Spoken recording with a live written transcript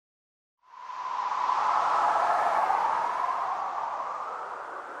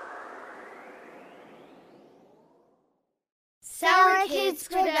Roots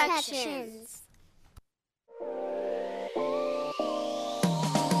Productions.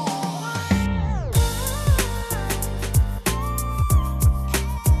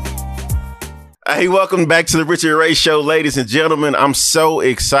 Hey, welcome back to the Richard Ray Show, ladies and gentlemen. I'm so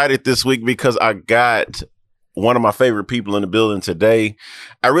excited this week because I got one of my favorite people in the building today.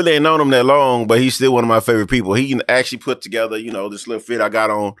 I really ain't known him that long, but he's still one of my favorite people. He actually put together, this little fit I got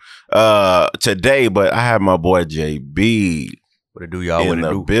on today, but I have my boy JB. What it do, y'all? In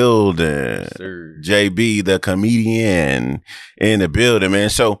the building. Sir. JB, the comedian, in the building, man.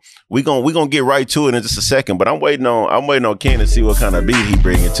 So we gonna get right to it in just a second, but I'm waiting on Ken to see what kind of beat he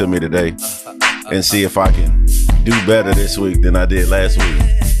bringing to me today. And see if I can do better this week than I did last week.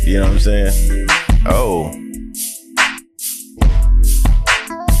 You know what I'm saying? Oh.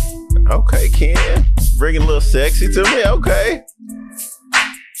 Okay, Ken. Bringing a little sexy to me. Okay.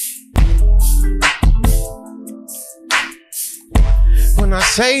 When I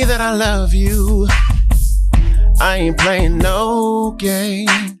say that I love you, I ain't playing no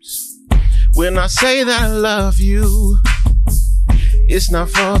games. When I say that I love you, it's not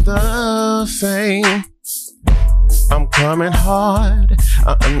for the fame. I'm coming hard.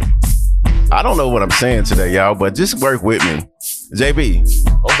 I don't know what I'm saying today, y'all, but just work with me. JB,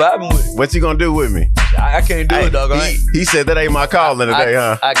 I'm vibing with it. what you gonna do with me? I can't do it, dog. He said that ain't my calling today,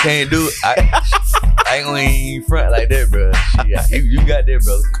 huh? I can't do it. I ain't gonna even front like that, bro. You got that,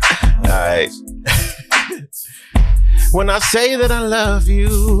 brother. All right. When I say that I love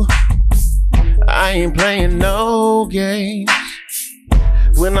you, I ain't playing no games.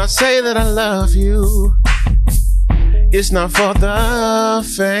 When I say that I love you, it's not for the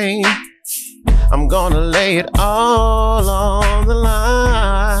fame. I'm gonna lay it all on the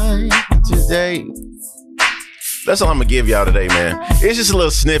line today. That's all I'm gonna give y'all today, man. It's just a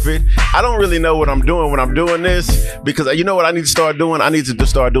little snippet. I don't really know what I'm doing when I'm doing this, because you know what I need to start doing? I need to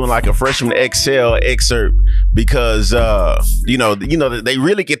just start doing like a freshman Excel excerpt, because they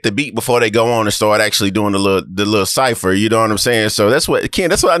really get the beat before they go on and start actually doing the little cipher. You know what I'm saying? So that's what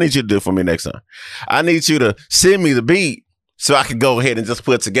I need you to do for me next time. I need you to send me the beat so I can go ahead and just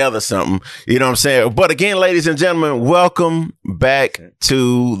put together something. You know what I'm saying? But again, ladies and gentlemen, welcome back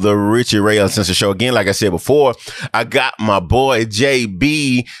to the Richard Ray Uncensored Show. Again, like I said before, I got my boy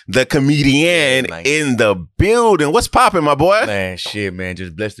JB, the comedian, in the building. What's popping, my boy? Man, shit, man.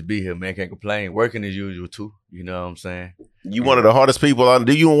 Just blessed to be here, man. Can't complain. Working as usual, too. You know what I'm saying? You one of the hardest people I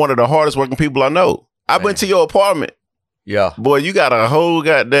know. You one of the hardest working people I know. I went to your apartment. Yeah. Boy, you got a whole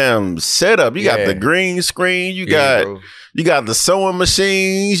goddamn setup. You got the green screen. You got the sewing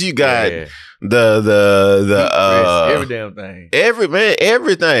machines. You got every damn thing.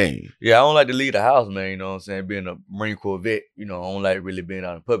 Everything. Yeah, I don't like to leave the house, man. You know what I'm saying? Being a Marine Corps vet, I don't like really being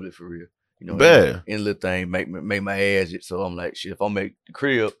out in public for real. Any little thing make my ass it. So I'm like, shit, if I make the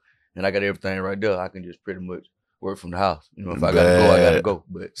crib and I got everything right there, I can just pretty much work from the house. If I gotta go, I gotta go.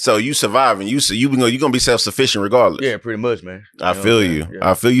 But so you surviving. You're gonna be self-sufficient regardless. Yeah, pretty much, man. I feel you.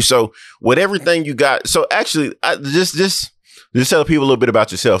 Yeah. I feel you. So with everything you got, so actually, just tell people a little bit about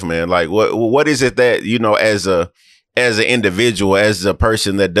yourself, man. Like what is it that as an individual, as a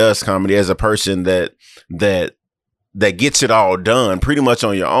person that does comedy, as a person that gets it all done pretty much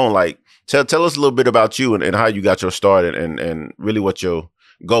on your own. Like tell us a little bit about you and how you got your start and really what your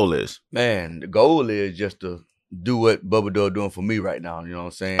goal is. Man, the goal is just to do what Bubba Dub doing for me right now. You know what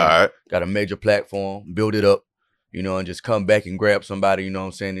I'm saying? All right. Got a major platform, build it up, and just come back and grab somebody, you know what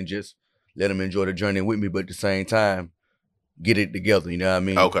I'm saying, and just let them enjoy the journey with me, but at the same time, get it together, you know what I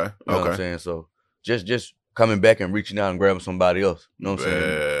mean? Okay. You know what I'm saying? So just coming back and reaching out and grabbing somebody else, you know what I'm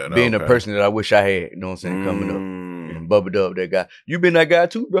saying? Being the person that I wish I had, you know what I'm saying, coming up. And Bubba Dub, that guy. You been that guy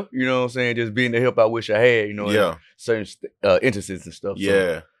too, bro. You know what I'm saying? Just being the help I wish I had, in certain instances and stuff.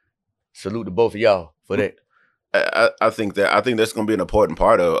 Yeah. So, salute to both of y'all for that. I think that's gonna be an important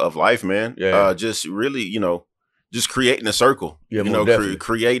part of life, man. Yeah. Just really, just creating a circle. Yeah,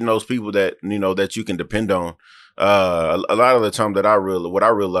 creating those people that that you can depend on. A lot of the time what I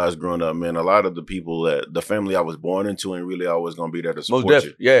realized growing up, man, a lot of the people that the family I was born into ain't really always gonna be there to support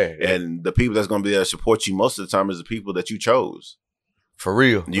you. Yeah. And the people that's gonna be there to support you most of the time is the people that you chose. For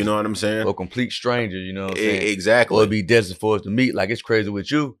real. You know what I'm saying? Or complete strangers, you know what I'm saying? Exactly. Or it'd be destined for us to meet. Like, it's crazy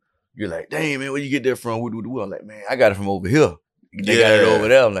with you. You're like, dang, man, where you get that from? I'm like, man, I got it from over here. They got it over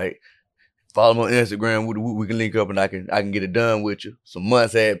there. I'm like, follow me on Instagram. We can link up and I can get it done with you. Some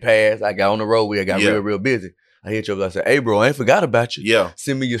months had passed. I got on the road. I got real busy. I hit you up. I said, hey, bro, I ain't forgot about you. Yeah.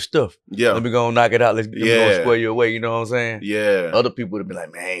 Send me your stuff. Yeah. Let me go and knock it out. Let me go square you away. You know what I'm saying? Yeah. Other people would have been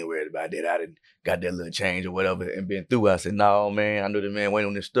like, man, I ain't worried about that. I done got that little change or whatever and been through. I said, no, man, I know the man waiting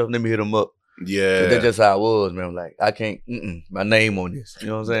on this stuff. Let me hit him up. Yeah. So that's just how it was, man. I'm like, I can't, my name on this. You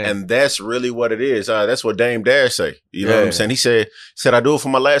know what I'm saying? And that's really what it is. That's what Dame Dash say. You know what I'm saying? He said I do it for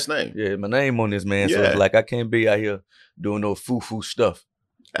my last name. Yeah, my name on this, man. Yeah. So it's like, I can't be out here doing no foo-foo stuff.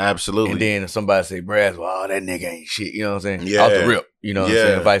 Absolutely. And then if somebody say, Brass, well, that nigga ain't shit. You know what I'm saying? Yeah. Off the rip. You know what I'm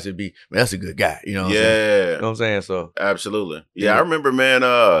saying? Vice would be, man, that's a good guy. You know what I'm saying? You know what I'm saying? So absolutely. Yeah, I remember, man, we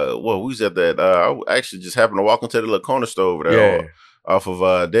was at that. I actually just happened to walk into the little corner store over there off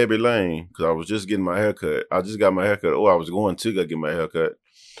of Debbie Lane because I was just getting my haircut. I just got my haircut. I was going to go get my haircut.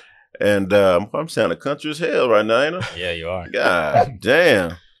 And I'm sounding country as hell right now, ain't I? Yeah, you are. God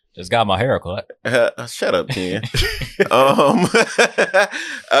damn. Just got my haircut. Shut up, Ken. And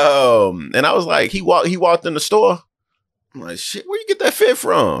I was like, he walked in the store. I'm like, shit, where you get that fit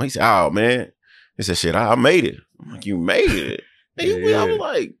from? He said, oh, man. He said, shit, I made it. I'm like, you made it? I was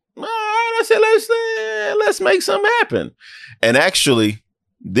like, all right. I said, let's make something happen. And actually,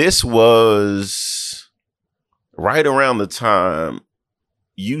 this was right around the time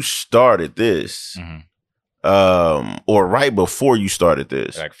you started this. Mm-hmm. Or right before you started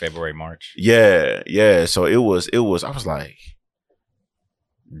this. Like February, March. Yeah. So it was, I was like,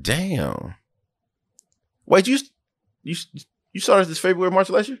 damn. Wait, you started this February, March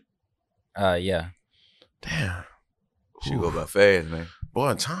last year? Yeah. Damn. She go by fast, man.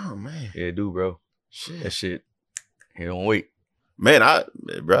 Boy, time, man. Yeah, it do, bro. Shit. That shit. He don't wait. Man,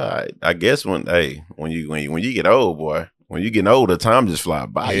 I guess when you get old, boy, when you get older, time just fly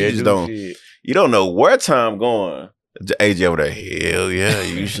by. Yeah, you just don't. Shit. You don't know where time going. AJ over there, hell yeah,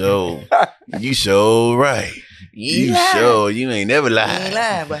 you so right. You ain't never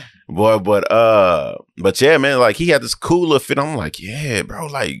lied. Boy, but yeah, man, like he had this cooler fit. I'm like, yeah, bro,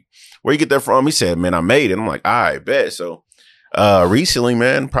 like where you get that from? He said, man, I made it. I'm like, all right, bet. So recently,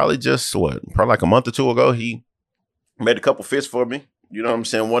 man, probably like a month or two ago, he made a couple fits for me. You know what I'm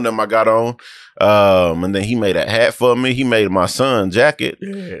saying? One of them I got on. And then he made a hat for me. He made my son jacket,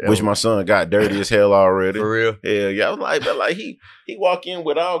 which my son got dirty as hell already. For real? Hell yeah. I was like, but like he walk in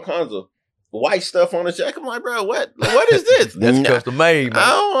with all kinds of white stuff on his jacket. I'm like, bro, what is this? That's custom made, man. I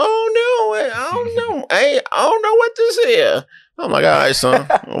don't know. I don't know what this is. I'm like, all right, son,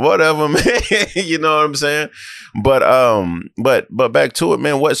 whatever, man. You know what I'm saying? But back to it,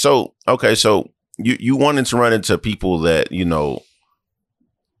 man. So you wanted to run into people that, you know,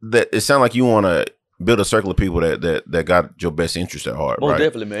 that it sounds like you want to build a circle of people that got your best interest at heart. Most right?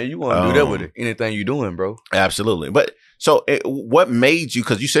 definitely, man. You want to do that with it. Anything you doing, bro. Absolutely. But so what made you,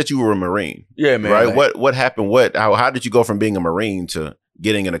 because you said you were a Marine. Yeah, man. Right? Like, What happened? How did you go from being a Marine to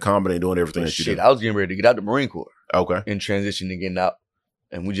getting in a comedy and doing everything that you did? I was getting ready to get out the Marine Corps. Okay. In transition and getting out.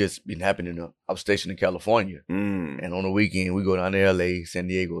 And we just been happening I was stationed in California. And on the weekend, we go down to LA, San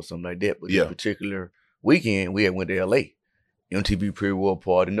Diego, or something like that. But this particular weekend, we had went to LA. MTV pre-war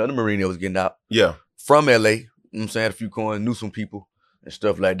party. Another Marine that was getting out. Yeah. From LA. You know what I'm saying? Had a few coins, knew some people and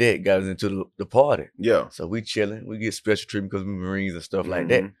stuff like that. Got us into the party. Yeah. So we chilling. We get special treatment because we Marines and stuff like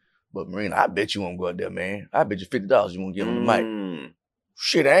that. But Marine, I bet you won't go out there, man. I bet you $50 you won't get on the mic.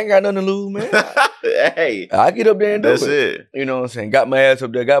 Shit, I ain't got nothing to lose, man. Hey. I get up there and do That's it. You know what I'm saying? Got my ass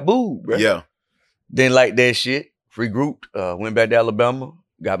up there, got booed, bro. Yeah. Didn't like that shit. Regrouped. Went back to Alabama.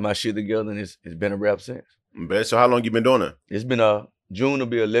 Got my shit together, and it's been a wrap since. Bet. So how long you been doing it? It's been June will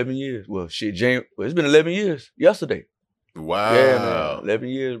be 11 years. Well, shit, January. Well, it's been 11 years. Yesterday. Wow. Yeah, man. 11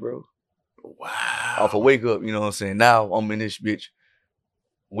 years, bro. Wow. Off a wake up, you know what I'm saying? Now I'm in this bitch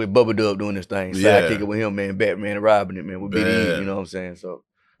with Bubba Dub doing this thing. Yeah. Sidekick it with him, man. Batman and Robin it, man. With BD, you know what I'm saying? So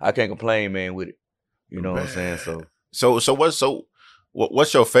I can't complain, man, with it. You know what I'm saying? So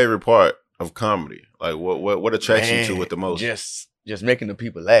what's your favorite part of comedy? Like what attracts you to it the most? Just making the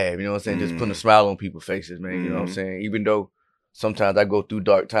people laugh, you know what I'm saying? Just putting a smile on people's faces, man. You know what I'm saying? Even though sometimes I go through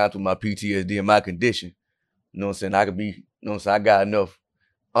dark times with my PTSD and my condition, you know what I'm saying? I could be, you know what I'm saying? I got enough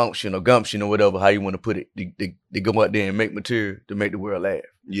unction or gumption or whatever, how you want to put it, to go out there and make material to make the world laugh.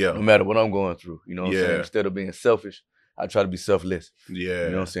 Yeah. No matter what I'm going through, you know what I'm saying? Instead of being selfish, I try to be selfless. Yeah. You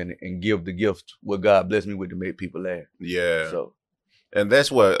know what I'm saying? And give the gift what God blessed me with to make people laugh. Yeah. So. And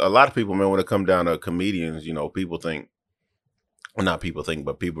that's what a lot of people, man, when it come down to comedians, you know, people think, well, not people think,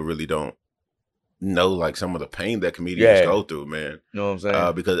 but people really don't know like some of the pain that comedians go through, man. You know what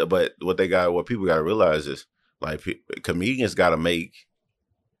I'm saying? But what people got to realize is like comedians got to make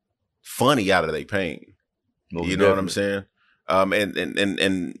funny out of their pain. You know what I'm saying?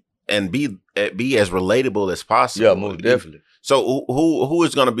 And be as relatable as possible. Yeah, most definitely. So who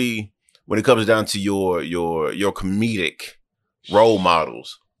is going to be, when it comes down to your comedic role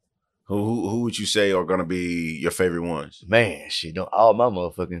models? Who would you say are gonna be your favorite ones? Man, shit, all my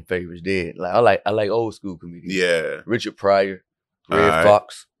motherfucking favorites dead. Like I like old school comedians. Yeah. Richard Pryor, Red All right.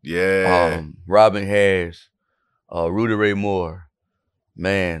 Fox, Yeah. Robin Harris, Rudy Ray Moore,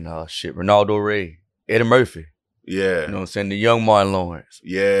 man, Ronaldo Ray, Eddie Murphy. Yeah. You know what I'm saying? The young Martin Lawrence.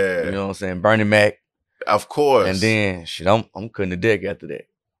 Yeah. You know what I'm saying? Bernie Mac. Of course. And then shit, I'm cutting the deck after that.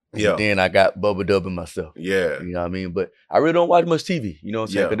 Yeah. And then I got Bubba dubbing myself. Yeah. You know what I mean? But I really don't watch much TV. You know what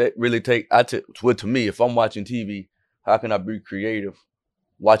I'm saying? Yeah. Because that really to me, if I'm watching TV, how can I be creative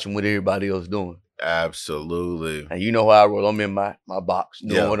watching what everybody else doing? Absolutely. And you know how I roll. I'm in my box,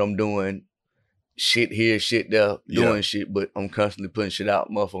 doing Yeah. what I'm doing. Shit here, shit there, doing Yeah. shit, but I'm constantly putting shit out.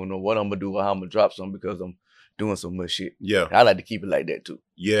 Motherfucker know what I'm gonna do or how I'm gonna drop something because I'm doing so much shit. Yeah. And I like to keep it like that too.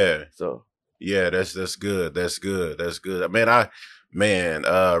 Yeah. So Yeah, that's good. That's good. That's good. Man,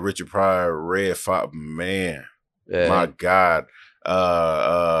 Richard Pryor, Red Fox, man. yeah. My God.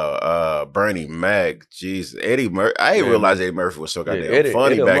 Bernie Mac, Jesus. Eddie Murphy. I didn't Yeah, realize Eddie Murphy was so goddamn Eddie,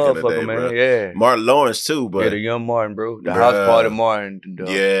 funny Eddie a back in the motherfucker, day, man. bro. Yeah. Martin Lawrence too, but Yeah, the young Martin, bro. The Bruh. house party Martin.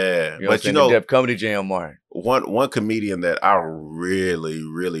 yeah. You know But you know, the Def Comedy Jam Martin. one comedian that I really,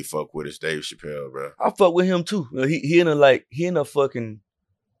 really fuck with is Dave Chappelle, bro. I fuck with him too. He in a fucking,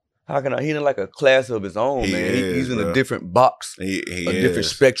 he in like a class of his own, He man. is, He's in bro. a different box, He a different is.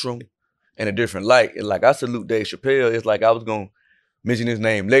 spectrum, and a different light. And like I salute Dave Chappelle. It's like I was gonna mention his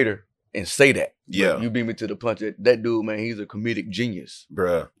name later and say that. But Yeah. you beat me to the punch. That dude, man, he's a comedic genius.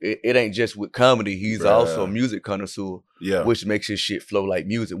 Bruh. It ain't just with comedy. He's Bruh. also a music connoisseur, Yeah. which makes his shit flow like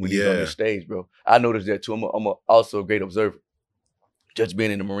music when he's on Yeah. the stage, bro. I noticed that too. I'm also a great observer. Just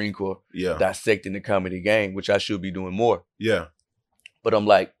being in the Marine Corps, Yeah. dissecting the comedy game, which I should be doing more. Yeah. But I'm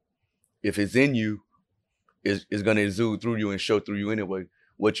like, if it's in you, it's gonna exude through you and show through you anyway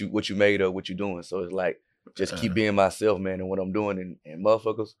what you made of, what you're doing. So it's like, just keep being myself, man, and what I'm doing. And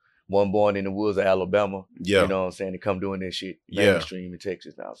motherfuckers, one born in the woods of Alabama, Yeah. you know what I'm saying, to come doing this shit Yeah. mainstream in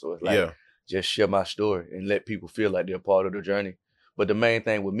Texas now. So it's like, Yeah. just share my story and let people feel like they're part of the journey. But the main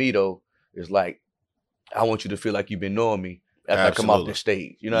thing with me though is like, I want you to feel like you've been knowing me after I come off Absolutely. the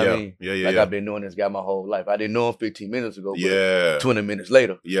stage. You know what I mean? Yeah. Yeah. Like Yeah. I've been knowing this guy my whole life. I didn't know him 15 minutes ago, but Yeah. 20 minutes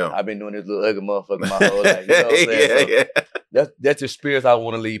later, Yeah. I've been doing this little ugly motherfucker my whole life. You know what I'm saying? yeah. So that's the experience I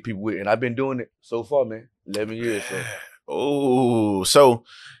want to leave people with. And I've been doing it so far, man. 11 years. So Oh, so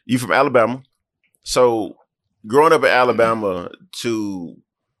you from Alabama? So growing up in Alabama to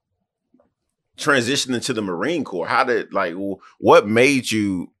transition into the Marine Corps, what made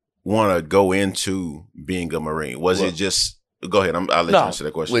you want to go into being a Marine? Was Well, it just? Go ahead. I'll let you no, answer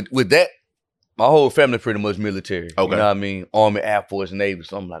that question. with that, my whole family pretty much military. Okay. You know what I mean? Army, Air Force, Navy.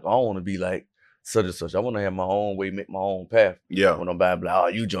 So I'm like, I don't want to be like such and such. I want to have my own way, make my own path. Yeah. When I'm like, oh,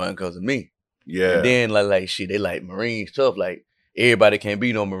 you joined because of me. Yeah. And then like shit, they like Marines tough. Like everybody can't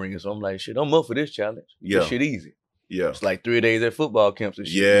be no Marine. So I'm like, shit, I'm up for this challenge. Yeah. This shit easy. Yeah. It's like 3 days at football camps and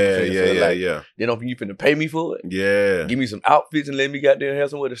shit. You know Yeah. what I'm saying? Yeah. So Yeah. like, Yeah. They don't think you finna pay me for it. Yeah. Give me some outfits and let me get there and have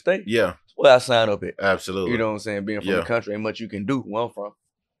somewhere to stay. Yeah. That's where I sign up at. Absolutely. You know what I'm saying? Being from Yeah. the country, ain't much you can do where I'm from.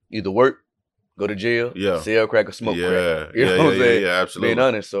 Either work, go to jail, Yeah. sell crack or smoke Yeah. crack. You Yeah. know what I'm Yeah. saying? Yeah. Absolutely. Being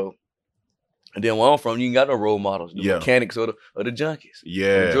honest. So, and then where I'm from, you ain't got no role models. The Yeah. mechanics or the junkies. The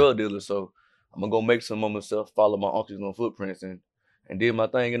Yeah. drug dealers. So I'm gonna go make some of myself, follow my uncles on footprints and did my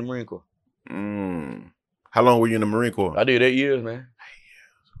thing in the Marine Corps. Mm. How long were you in the Marine Corps? I did 8 years, man.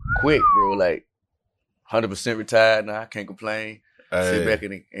 Quick, bro. Like 100% retired now. I can't complain. Sit back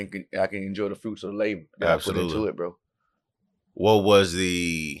and I can enjoy the fruits of the labor that I put into Absolutely. it, bro. What was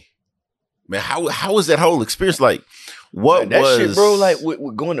the man? How was that whole experience like? What Man, that was shit, bro? Like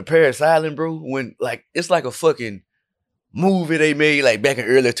with going to Paris Island, bro. When like it's like a fucking movie they made like back in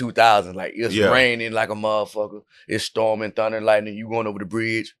early 2000s. Like it's Yeah. raining like a motherfucker. It's storming, thunder, and lightning. You going over the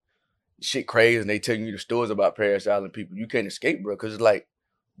bridge, shit crazy, and they telling you the stories about Paris Island people. You can't escape, bro, because it's like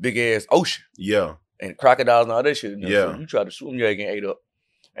big ass ocean Yeah. and crocodiles and all that shit. Yeah. So you try to swim, you ain't getting ate up.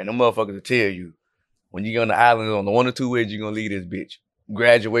 And them motherfuckers will tell you when you get on the island on the 1 or 2 ways you're gonna leave this bitch.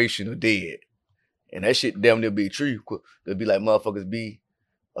 Graduation or dead. And that shit damn near be true. It'll be like motherfuckers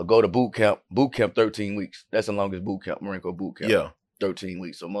go to boot camp 13 weeks. That's the longest boot camp, Marine Corps boot camp. Yeah. 13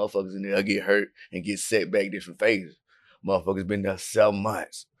 weeks. So motherfuckers in there get hurt and get set back different phases. Motherfuckers been there 7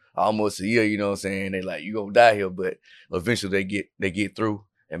 months, almost a year, you know what I'm saying? They like, you gonna die here, but eventually they get through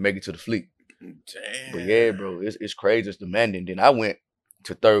and make it to the fleet. Damn. But yeah, bro, it's crazy, it's demanding. Then I went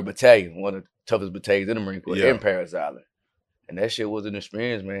to 3rd Battalion, one of the toughest battalions in the Marine Corps, Yeah. in Paris Island. And that shit was an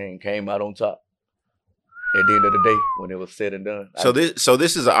experience, man, and came out on top. At the end of the day, when it was said and done. So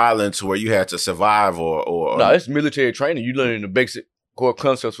this is an island to where you had to survive or No, it's military training. You learning the basic core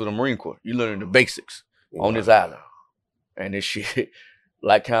concepts for the Marine Corps. You learning the basics on this island. And this shit,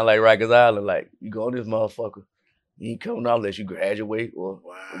 like kind of like Rikers Island, like you go on this motherfucker, you ain't coming out unless you graduate or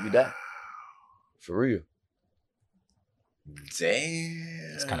you die. For real.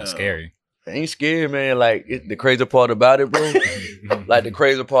 Damn. It's kind of scary. I ain't scared, man. Like the crazy part about it, bro. Like the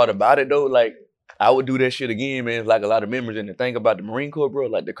crazy part about it though, like I would do that shit again, man. It's like a lot of memories. And the thing about the Marine Corps, bro,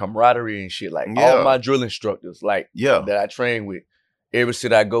 like the camaraderie and shit, like Yeah. all my drill instructors, like Yeah. that I train with, every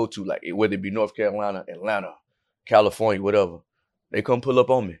city I go to, like whether it be North Carolina, Atlanta, California, whatever, they come pull up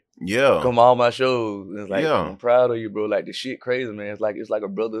on me. Yeah. Come to all my shows. And it's like, Yeah. I'm proud of you, bro. Like the shit crazy, man. It's like a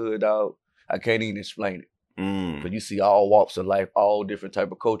brotherhood, dog. I can't even explain it. Mm. But you see all walks of life, all different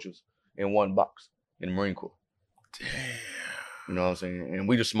type of cultures in one box in the Marine Corps. Damn. You know what I'm saying? And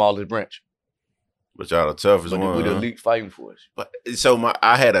we the smallest branch. But y'all the toughest But one. we the huh? elite fighting force. But so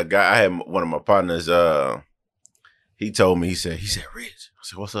I had one of my partners, he told me, he said, Rich. I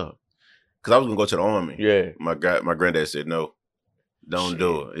said, what's up? Because I was gonna go to the Army. Yeah. My granddad said, no, don't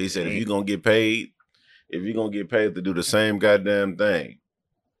do it. He said, if you're gonna get paid to do the same goddamn thing,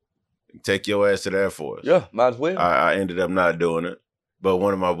 take your ass to the Air Force. Yeah, might as well. I ended up not doing it. But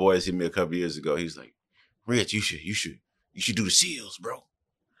one of my boys hit me a couple years ago. He's like, Rich, you should do the SEALs, bro.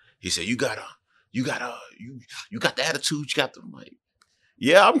 He said, you got the attitude, you got the, I'm like,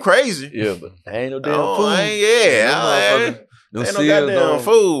 yeah, I'm crazy. Yeah, but I ain't no damn Oh, fool. I ain't Them no SEALs goddamn don't-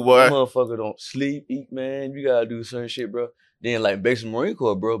 fool, boy. Them motherfucker don't sleep, eat, man. You gotta do certain shit, bro. Then like basic Marine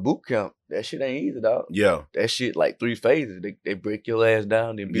Corps, bro, boot camp. That shit ain't easy, dog. Yeah, That shit like 3 phases. They break your ass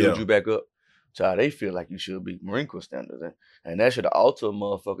down, then build Yeah. you back up to how they feel like you should be Marine Corps standards. And that should alter a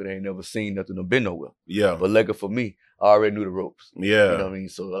motherfucker that ain't never seen nothing or been nowhere. yeah, But lucky for me, I already knew the ropes. yeah, You know what I mean?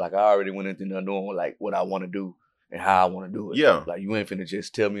 So like I already went into there knowing like what I want to do and how I want to do it. Yeah. Like you ain't finna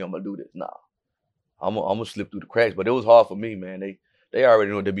just tell me I'm gonna do this. Nah. I'm gonna slip through the cracks. But it was hard for me, man. They already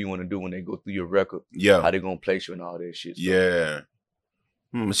know what they be want to do when they go through your record, yeah, how they gonna place you and all that shit. So, yeah.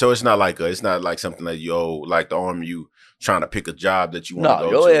 So it's not like something that like the Army, you trying to pick a job that you want to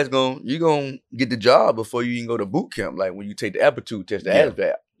No, go your to. ass you gonna get the job before you even go to boot camp. Like when you take the aptitude test, the Yeah.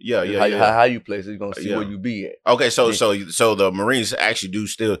 ASVAB. Yeah. How you place it, gonna see Yeah. where you be at. Okay, so the Marines actually do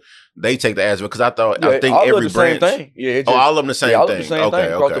still they take the ASVAB because I think all of every the same branch. thing. Yeah, it Oh, just, all of them the same all of thing. the same Okay,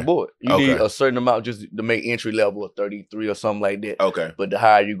 thing across okay. the board. You Okay. need a certain amount just to make entry level of 33 or something like that. Okay. But the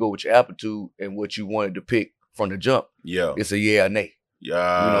higher you go with your aptitude and what you wanted to pick from the jump, Yeah. it's a yeah or nay. Yeah.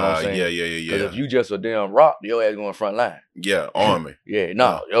 You know what I'm saying? Yeah. Because if you just a damn rock, your ass going front line. Yeah. Army. Yeah,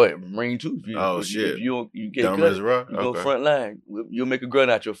 no, your ass Marine too. Oh, shit. If you get Dumb cut, as rock. you go Okay. front line. You'll make a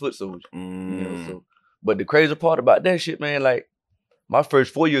grunt out your foot soldier. You know, Mm. so. But the crazy part about that shit, man, like my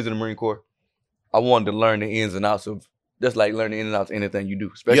first 4 years in the Marine Corps, I wanted to learn the ins and outs of just like learning the ins and outs of anything you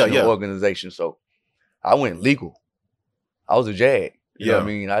do, especially in Yeah. an organization. So I went legal. I was a JAG. You know what I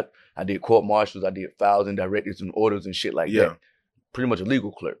mean? I did court martials, I did files and directives and orders and shit like Yeah. that. Pretty much a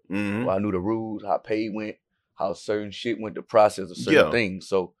legal clerk. Mhm. I knew the rules, how pay went, how certain shit went, the process of certain Yeah. things.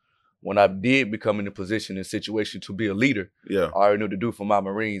 So when I did become in a position and situation to be a leader, Yeah. I already knew what to do for my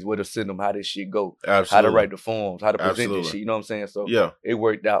Marines, where to send them, how this shit go, Absolutely. how to write the forms, how to present Absolutely. this shit. You know what I'm saying? So Yeah. it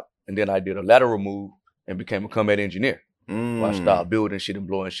worked out. And then I did a lateral move and became a combat engineer. Mm. Where I started building shit and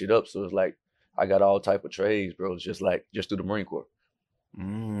blowing shit up. So it's like I got all type of trades, bro. It's just through the Marine Corps.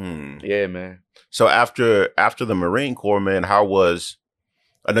 Mm. Yeah, man. So after the Marine Corps, man, how was?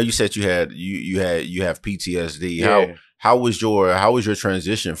 I know you said you have PTSD. Yeah. How was your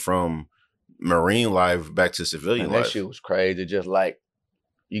transition from Marine life back to civilian And life? that shit was crazy. Just like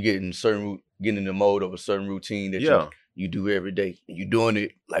you getting in the mode of a certain routine that Yeah. you do every day. And you doing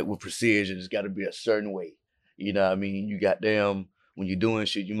it like with precision. It's got to be a certain way. You know what I mean? You goddamn, when you're doing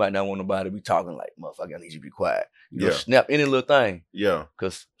shit, you might not want nobody to be talking like, motherfucker, I need you to be quiet. You Yeah. snap any little thing. Yeah.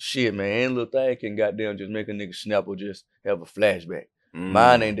 Cause shit, man, any little thing can goddamn just make a nigga snap or just have a flashback. Mm.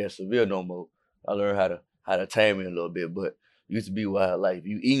 Mine ain't that severe no more. I learned how to tame it a little bit, but used to be wild. Like if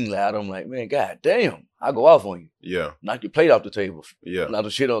you eating loud, I'm like, man, goddamn, I go off on you. Yeah. Knock your plate off the table. Yeah. Knock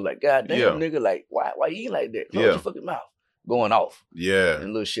the shit on like, goddamn, Yeah. nigga, like, why you eat like that? Close Yeah. your fucking mouth. Going off. Yeah.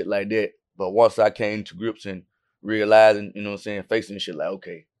 And little shit like that. But once I came to grips and realizing, you know what I'm saying, facing shit like,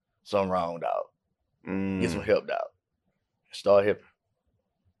 okay, something wrong, dog. Mm. Get some help, dog. Start helping.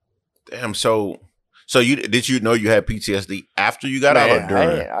 Damn. So did you know you had PTSD after you got out or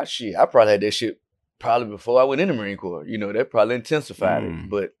during? I probably had that shit probably before I went in the Marine Corps. You know, that probably intensified Mm. it.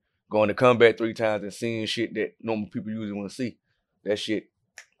 But going to combat 3 times and seeing shit that normal people usually want to see, that shit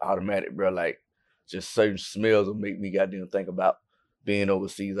automatic, bro. Like, just certain smells will make me goddamn think about being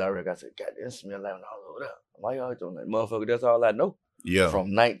overseas. I said, goddamn, smell like all over there. Why y'all doing that? Motherfucker, that's all I know. Yeah.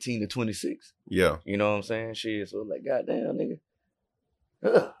 From 19 to 26. Yeah. You know what I'm saying? Shit. So like, goddamn, nigga.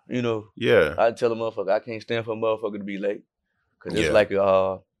 Ugh. You know, Yeah. I tell a motherfucker, I can't stand for a motherfucker to be late. Cause it's Yeah. like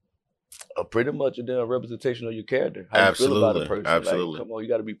pretty much a damn representation of your character. How you feel about a person. Absolutely. Like, come on, you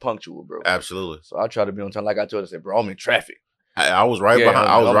got to be punctual, bro. Absolutely. So I try to be on time. Like I told you, I said, bro, I'm in traffic. I was right behind. Homie,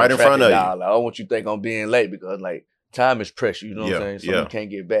 I was I'm right in front of you. Like, I don't want you to think I'm being late because like time is precious. You know what I'm saying? So you can't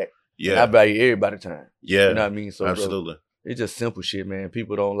get back. Yeah. And I value everybody's time. Yeah. You know what I mean? So absolutely. Bro, it's just simple shit, man.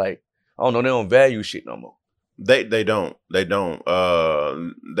 People don't like. I don't know. They don't value shit no more. They don't. They don't.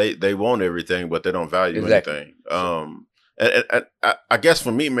 They want everything, but they don't value anything. And I guess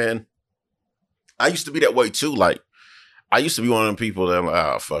for me, man, I used to be that way too. Like, I used to be one of them people that I'm like,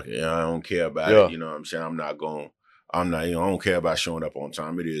 oh, fuck it. I don't care about it. You know what I'm saying? I don't care about showing up on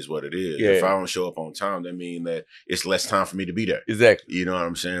time. It is what it is. If I don't show up on time, that means that it's less time for me to be there. Exactly. You know what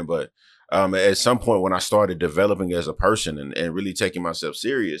I'm saying? But at some point when I started developing as a person and really taking myself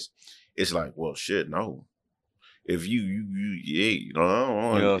serious, it's like, well, shit, no. If you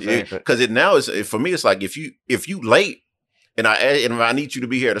know, because now is for me, it's like if you late and I need you to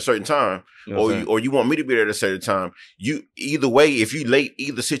be here at a certain time, or you want me to be there at a certain time, you either way, if you late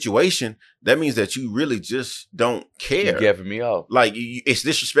either situation, that means that you really just don't care. You're gapping me off. Like it's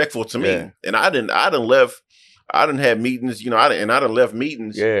disrespectful to me, and I done had meetings, you know, I done left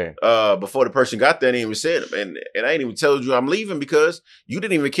meetings before the person got there and even said them. And I ain't even told you I'm leaving because you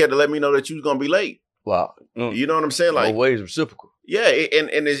didn't even care to let me know that you was gonna be late. Wow. You know what I'm saying? Like always reciprocal. Yeah,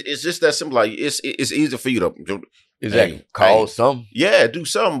 and it's just that simple. Like it's easy for you to call something. Yeah, do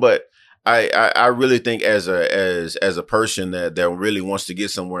something. But I really think as a person that really wants to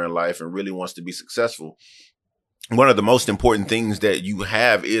get somewhere in life and really wants to be successful, one of the most important things that you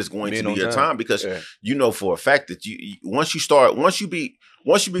have is going to be your time, because you know for a fact that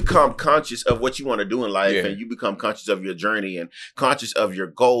once you become conscious of what you want to do in life and you become conscious of your journey and conscious of your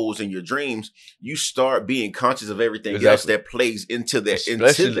goals and your dreams, you start being conscious of everything else that plays into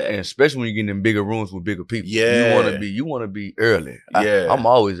that. Especially when you get in bigger rooms with bigger people. Yeah. You want to be early. I'm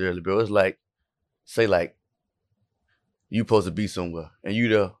always early, bro. It's like, say like, you supposed to be somewhere and you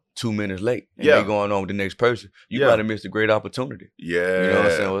there 2 minutes late and they going on with the next person. You might have missed a great opportunity. Yeah. You know what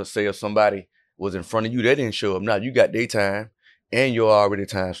I'm saying? Well, say if somebody was in front of you, they didn't show up. Now you got their time and you're already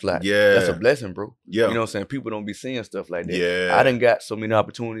time slot. Yeah. That's a blessing, bro. Yeah. You know what I'm saying? People don't be seeing stuff like that. Yeah. I done got so many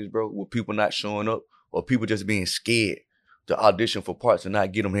opportunities, bro, with people not showing up or people just being scared to audition for parts and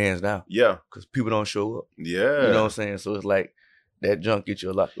not get them hands down. Yeah. Because people don't show up. Yeah. You know what I'm saying? So it's like that junk gets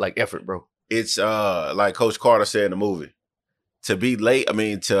you a lot, like effort, bro. It's like Coach Carter said in the movie. To be late, to be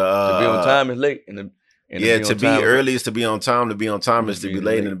on time is late. To be early is to be on time. To be on time is to be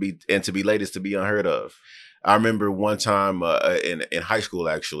late, and to be late is to be unheard of. I remember one time in high school,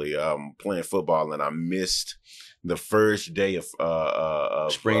 actually, playing football, and I missed the first day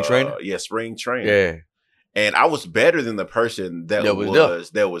of spring training. Spring training. Yeah, and I was better than the person that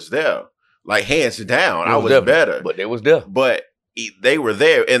was there. Like hands down, I was better. But they was there. But they were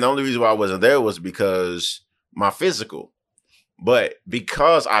there, and the only reason why I wasn't there was because my physical. But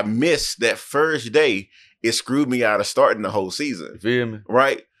because I missed that first day, it screwed me out of starting the whole season. You feel me?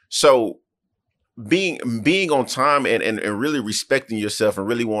 Right? So being on time and really respecting yourself and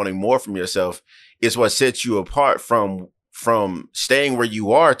really wanting more from yourself is what sets you apart from staying where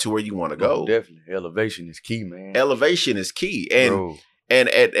you are to where you want to go. Definitely. Elevation is key, man. Elevation is key. And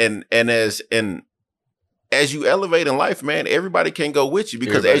as you elevate in life, man, everybody can go with you,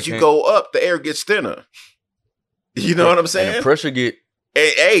 because as you go up, the air gets thinner. You know what I'm saying? And the pressure get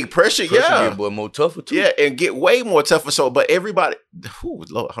pressure get more tougher too. Yeah, and get way more tougher. So, but everybody,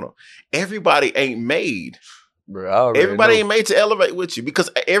 Lord, hold on. Everybody ain't made. Bro, everybody ain't made to elevate with you, because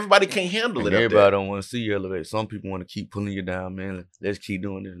everybody can't handle it. Everybody don't want to see you elevate. Some people want to keep pulling you down, man. Let's keep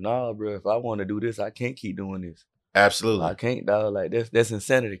doing this. Nah, bro. If I want to do this, I can't keep doing this. Absolutely. I can't, dog. Like that's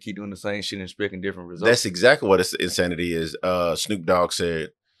insanity. Keep doing the same shit and expecting different results. That's exactly what insanity is. Snoop Dogg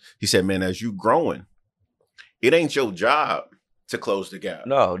said. He said, "Man, as you growing, it ain't your job to close the gap.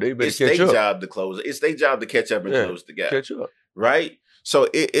 No, they better catch up. It's their job to close it. It's their job to catch up and close the gap. Catch up. Right? So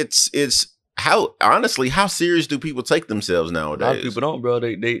it's how serious do people take themselves nowadays? A lot of people don't, bro.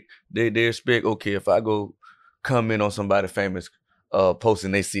 They expect, okay, if I go comment on somebody famous post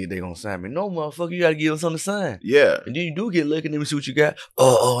and they see it, they gonna sign me. No, motherfucker, you gotta give them something to sign. Yeah. And then you do get lucky, let me see what you got.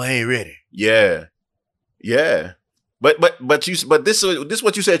 Oh, I ain't ready. Yeah. Yeah. But this is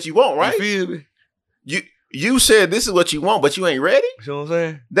what you said you want, right? You feel me? You said this is what you want, but you ain't ready? You know what I'm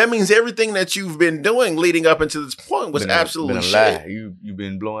saying? That means everything that you've been doing leading up until this point was absolutely been a shit. Lie. You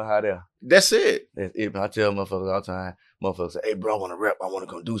been blowing hot air. That's it. That's it. I tell motherfuckers all the time, motherfuckers say, hey, bro, I want to rap. I want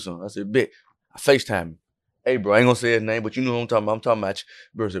to come do something. I said, bet. I FaceTime him. Hey, bro, I ain't going to say his name, but you know what I'm talking about. I'm talking about you.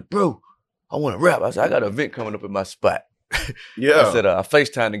 Bro said, bro, I want to rap. I said, I got an event coming up in my spot. Yeah. I said, I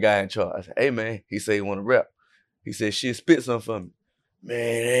FaceTime the guy in charge. I said, hey, man. He said he want to rap. He said, shit, spit something for me. Man,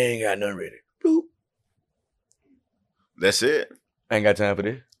 I ain't got nothing ready. Bloop. That's it. I ain't got time for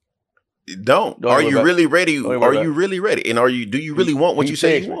this. Don't. Are you really ready? Are you really ready? And do you really want what you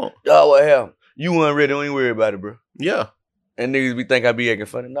say you want? Oh, what hell? You weren't ready. Don't even worry about it, bro. Yeah. And niggas be think I be acting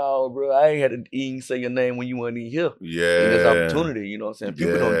funny. No, bro. I ain't had to even say your name when you weren't even here. Yeah. And this opportunity, you know what I'm saying?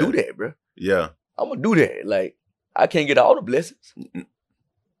 People don't do that, bro. Yeah. I'm going to do that. Like, I can't get all the blessings.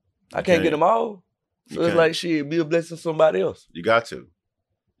 I can't get them all. So it's like, shit, be a blessing to somebody else. You got to.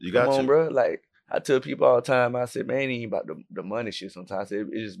 Come on, bro. Like, I tell people all the time, I said, man, it ain't even about the money shit sometimes.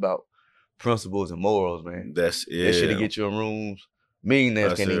 It's just about principles and morals, man. That's it. That shit to get you in rooms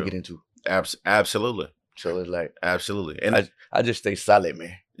millionaires can't even get into. Absolutely. So it's like, absolutely. And I just stay solid,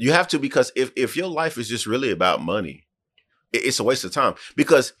 man. You have to, because if your life is just really about money, it's a waste of time.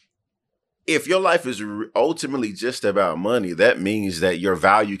 Because if your life is ultimately just about money, that means that your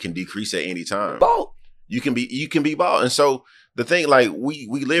value can decrease at any time. Bought. You can be bought. And so the thing, like, we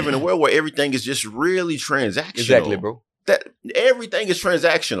live in a world where everything is just really transactional. Exactly, bro. That everything is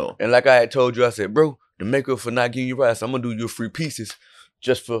transactional. And like I had told you, I said, bro, the makeup for not giving you rice, I'm gonna do your free pieces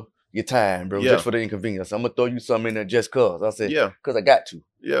just for your time, bro. Just for the inconvenience. I'm gonna throw you something in there just cause. I said, cause I got to.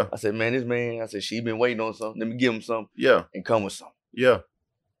 Yeah. I said, man, this man, I said, she been waiting on something. Let me give him something. Yeah. And come with something. Yeah.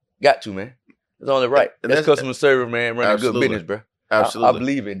 Got to, man. It's only right. And that's customer service, man, running good business, bro. Absolutely. I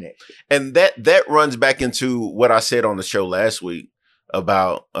believe in that. And that runs back into what I said on the show last week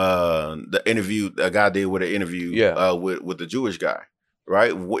about the interview a guy did with an interview with the Jewish guy,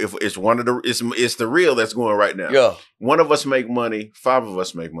 right? If it's one of the it's the real that's going right now. Yeah. One of us make money, 5 of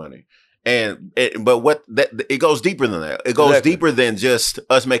us make money. But it goes deeper than that. It goes deeper than just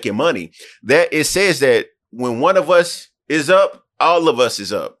us making money. That it says that when one of us is up, all of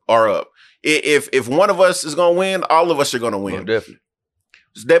us are up. If one of us is gonna win, all of us are gonna win. Oh, definitely.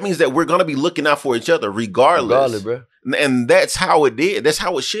 So that means that we're gonna be looking out for each other regardless, bro. And that's how it did. That's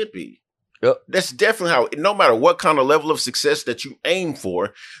how it should be. Yep. That's definitely how. No matter what kind of level of success that you aim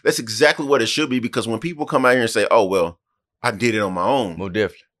for, that's exactly what it should be. Because when people come out here and say, "Oh well, I did it on my own," More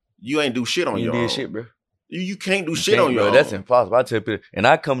definitely, you ain't do shit on your own. You did shit, bro. You can't do shit on your own. That's impossible. I tell people, and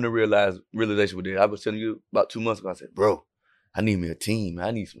I come to realization with it. I was telling you about 2 months ago. I said, bro, I need me a team. I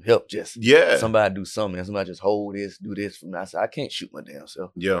need some help. Just somebody do something. And somebody just hold this, do this for me. I said, I can't shoot my damn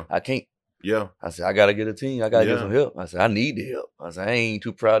self. Yeah. I can't. Yeah. I said, I gotta get a team. I gotta get some help. I said, I need the help. I said, I ain't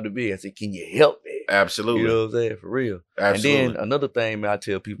too proud to be. I said, can you help me? Absolutely. You know what I'm saying? For real. Absolutely. And then another thing, man, I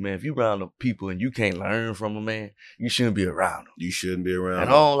tell people, man, if you around the people and you can't learn from them, man, you shouldn't be around them. You shouldn't be around them.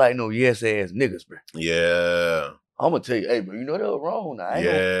 And I don't like no yes ass niggas, bro. Yeah. I'm gonna tell you, hey, bro, you know that was wrong. Now. I ain't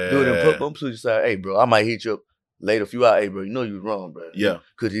gonna do it and put to you side. Hey, bro, I might hit you up later if you out. Hey, bro, you know you was wrong, bro. Yeah.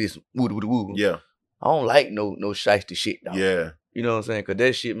 Cause it's woo. Yeah. I don't like no shiesty shit, dog. Yeah. You know what I'm saying? Cause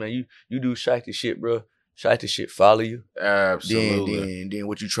that shit, man, you do shiesty shit, bro. Shiesty shit follow you. Absolutely. Then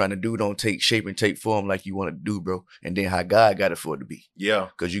what you trying to do don't take shape and take form like you want to do, bro. And then how God got it for it to be. Yeah.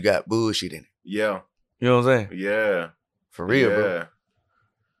 Cause you got bullshit in it. Yeah. You know what I'm saying? Yeah. For real, bro.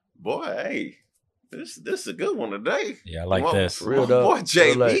 Boy, hey. This is a good one today. Yeah, I like this. For real, dog. Boy,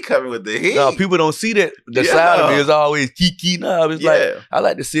 JB coming with the heat. No, people don't see that. The side of me is always kiki. No, it's like, I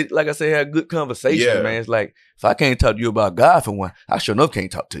like to sit, like I say, have good conversation, man. It's like, if I can't talk to you about God for one, I sure enough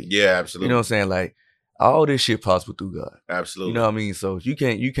can't talk to you. Yeah, absolutely. You know what I'm saying? Like, all this shit possible through God. Absolutely. You know what I mean? So you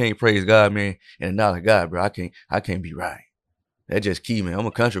can't praise God, man, and acknowledge God, bro. I can't be right. That's just key, man. I'm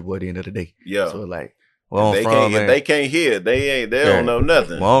a country boy at the end of the day. Yeah. So like, well, if they can't hear, they don't know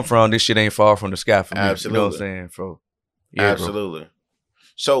nothing. Where I'm from, this shit ain't far from the sky for me. Absolutely. You know what I'm saying? Bro. Yeah, absolutely. Bro.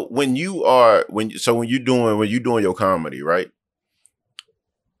 So when you're doing your comedy, right?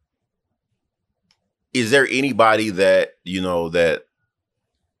 Is there anybody that you know that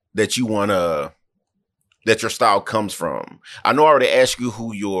you wanna that your style comes from? I know I already asked you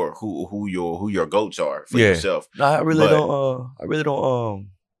who your goats are for yourself. No, I really don't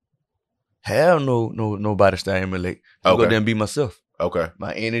have nobody to emulate. I go there and be myself. Okay.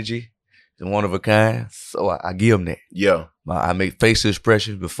 My energy is one of a kind, so I give them that. Yeah. I make facial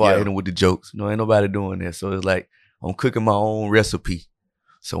expressions before I hit them with the jokes. Ain't nobody doing that. So it's like I'm cooking my own recipe.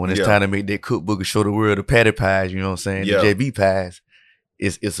 So when it's time to make that cookbook and show the world the patty pies, you know what I'm saying? The JB pies,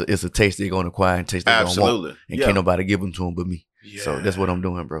 it's a taste they're gonna acquire and taste they're gonna want. And can't nobody give them to them but me. Yeah. So that's what I'm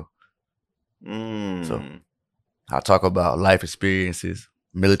doing, bro. So I talk about life experiences,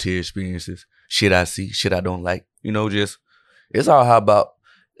 military experiences, shit I see, shit I don't like. It's all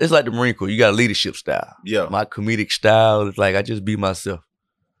it's like the Marine Corps. You got a leadership style. Yeah. My comedic style is like I just be myself.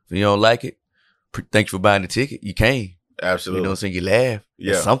 If you don't like it, thank you for buying the ticket. You came. Absolutely. You know what I'm saying? You laugh.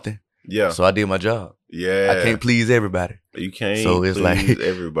 Yeah. It's something. Yeah. So I did my job. Yeah. I can't please everybody. You can't so it's please like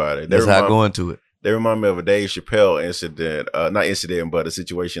everybody. That's how I go into it. They remind me of a Dave Chappelle incident, not incident, but a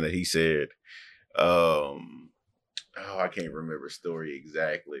situation that he said. I can't remember the story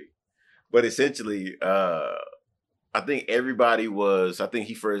exactly, but essentially, I think everybody was. I think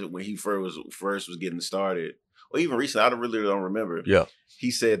when he first was getting started, or even recently, I really don't remember. Yeah,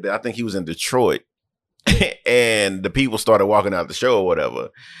 he said that I think he was in Detroit, and the people started walking out the show or whatever,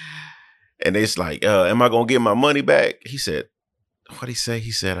 and it's like, "Am I gonna get my money back?" He said, "What he say?"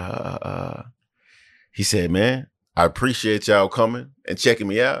 He said, he said, "Man, I appreciate y'all coming and checking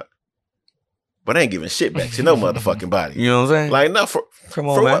me out, but I ain't giving shit back to no motherfucking body." you know what I'm saying? Like, no, come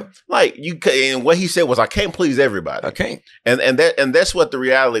on, man. What, like and what he said was, I can't please everybody. I can't. And that's what the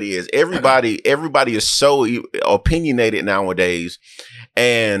reality is. Everybody is so opinionated nowadays,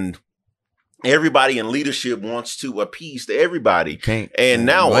 and everybody in leadership wants to appease to everybody. Can't. And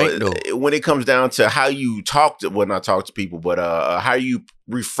now, Right, when it comes down to how you talk to, well, not talk to people, but how you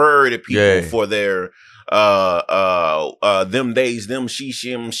refer to people for their them days, them she,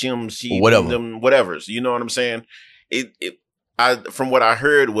 shim, she, whatever, them whatevers. You know what I'm saying? From what I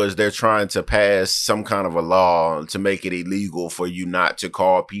heard was they're trying to pass some kind of a law to make it illegal for you not to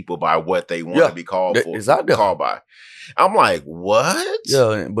call people by what they want to be called for. It's out there. Called by. I'm like, what?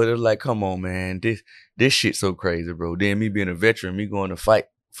 Yeah, but it's like, come on, man. This shit so crazy, bro. Then me being a veteran, me going to fight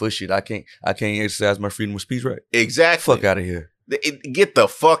for shit. I can't exercise my freedom of speech right. Exactly. Fuck out of here. Get the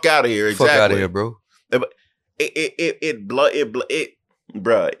fuck out of here. Exactly. Fuck out of here, bro.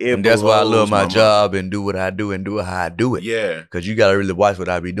 And that's why I love my job and do what I do and do it how I do it. Yeah. Because you got to really watch what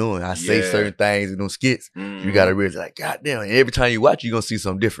I be doing. I say certain things in those skits. Mm-hmm. You got to really like, goddamn. And every time you watch, you're going to see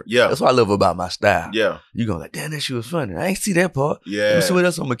something different. Yeah. That's what I love about my style. Yeah. You're going to like, damn, that shit was funny. I ain't see that part. Yeah. Let me see what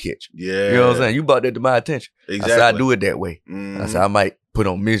else I'm going to catch. Yeah. You know what I'm saying? You brought that to my attention. Exactly. I said, I do it that way. Mm-hmm. I said, I might put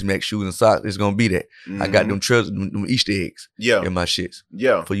on mismatched shoes and socks. It's going to be that. Mm-hmm. I got them treasures, them Easter eggs in my shits.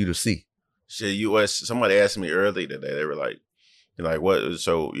 Yeah. For you to see. Shit, somebody asked me earlier today, they were like, what?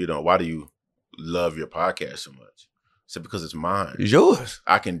 So, why do you love your podcast so much? I said, because it's mine. It's yours.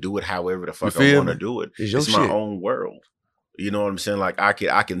 I can do it however the fuck I want to do it. It's my own world. You know what I'm saying? Like, I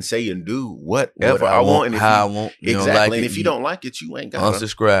can say and do whatever I want. And how I want. Exactly. Like and if you don't like it, you ain't got to.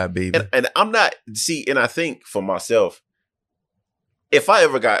 Unsubscribe, baby. And I'm not, and I think for myself, if I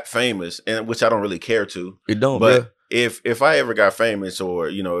ever got famous, and which I don't really care to. It don't, but bro. If I ever got famous, or,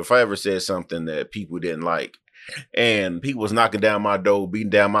 if I ever said something that people didn't like, and people was knocking down my door, beating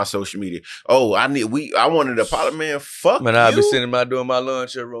down my social media. Oh, I wanted to apologize, man. Fuck man, you. I'll be sitting my door in my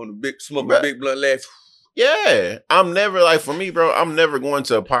lunch on smoking a big blunt, laugh. Yeah, I'm never, like, for me, bro, I'm never going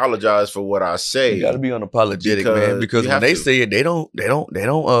to apologize for what I say. You gotta be unapologetic, man. Because when they say it, they don't numb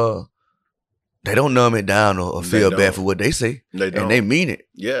it down or feel bad for what they say. They don't. And they mean it.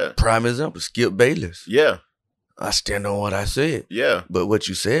 Yeah. Prime example, Skip Bayless. Yeah. I stand on what I said. Yeah. But what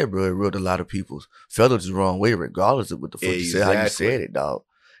you said, bro, it rubbed a lot of people's feathers the wrong way, regardless of what the fuck you said, how you said it, dog.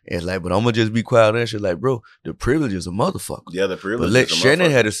 And it's like, but I'm gonna just be quiet and shit. Like, bro, the privilege is a motherfucker. Yeah, the privilege. But let Shannon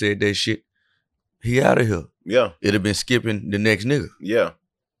had to said that shit. He out of here. Yeah. It'd have been skipping the next nigga. Yeah.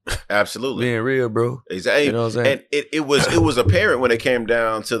 Absolutely. Being real, bro. Exactly. You know what I'm saying? And it was apparent when it came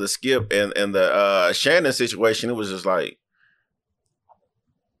down to the Skip and the Shannon situation. It was just like,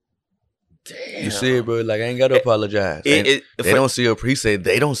 damn. You see it, bro. Like, I ain't got to apologize. He said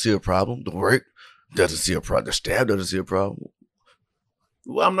they don't see a problem. The work doesn't see a problem. The staff doesn't see a problem.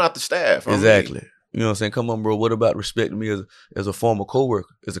 Well, I'm not the staff. Exactly. You know what I'm saying? Come on, bro. What about respecting me as a former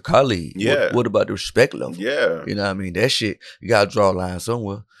coworker, as a colleague? Yeah. What about the respect level? Yeah. You know what I mean? That shit, you gotta draw a line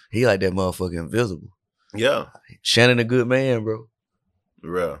somewhere. He like that motherfucker invisible. Yeah. Shannon a good man, bro.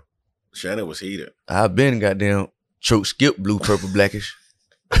 Bro. Shannon was heated. I've been goddamn choke Skip blue, purple, blackish.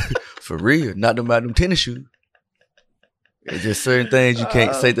 For real. Not about them tennis shoes. It's just certain things you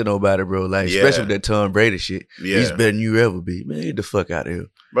can't say to nobody, bro. Like, especially with that Tom Brady shit. Yeah. He's better than you ever be. Man, get the fuck out of here.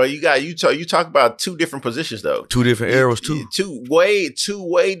 Bro, you talk about two different positions though. Two different eras too. Two way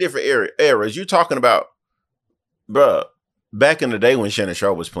different eras. You talking about, bro, back in the day when Shannon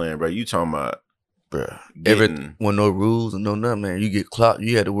Sharp was playing, bro, you talking about, bro, everything, when no rules and no nothing, man. You get clocked,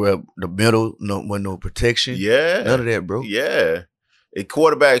 you had to wear the middle, no protection. Yeah. None of that, bro. Yeah.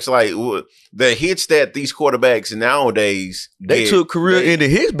 Quarterbacks, like, the hits that these quarterbacks nowadays they took career into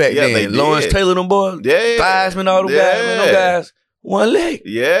his back then. They Lawrence Taylor, them boys, Theismann, all them guys, man, them guys, one leg.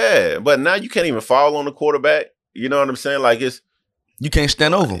 Yeah, but now you can't even fall on the quarterback. You know what I'm saying? Like, you can't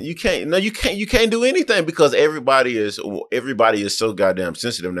stand over him. You can't do anything because everybody is so goddamn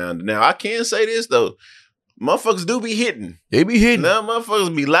sensitive now. Now I can say this though, motherfuckers do be hitting. They be hitting. Now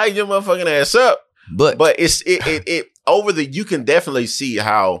motherfuckers be lighting your motherfucking ass up. But you can definitely see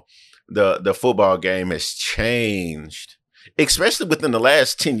how the football game has changed especially within the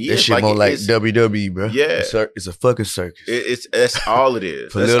last 10 years. That shit more like WWE, bro. Yeah. It's a fucking circus. That's all it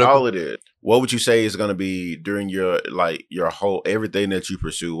is. That's Political. all it is. What would you say is going to be during your whole everything that you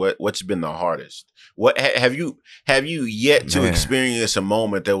pursue? What's been the hardest? What have you yet to experience a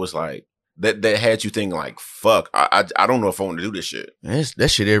moment that was like that had you think like, fuck, I don't know if I want to do this shit. Man, that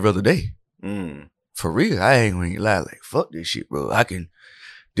shit every other day. Mm. For real, I ain't gonna lie. Like, fuck this shit, bro. I can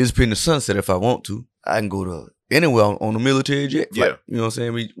disappear in the sunset if I want to. I can go to anywhere on the military jet. Yeah. Like, you know what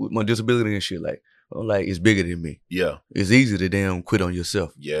I'm saying? With my disability and shit, like, I'm like, it's bigger than me. Yeah. It's easy to damn quit on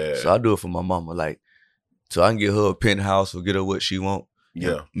yourself. Yeah. So I do it for my mama, like, so I can get her a penthouse or get her what she want.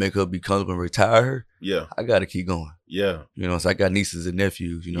 Yeah. Make her be comfortable and retire her. Yeah. I gotta keep going. Yeah. You know, so I got nieces and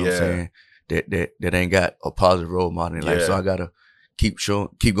nephews, you know what I'm saying? That ain't got a positive role model in life. So I gotta keep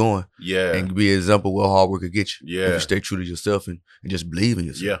going. Yeah. And be an example of what hard work could get you. Yeah. If you stay true to yourself and just believe in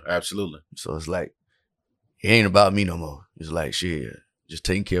yourself. Yeah, absolutely. So it's like, it ain't about me no more. It's like, shit, just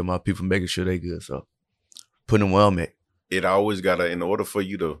taking care of my people, making sure they good. So putting them where I'm at. It always gotta, in order for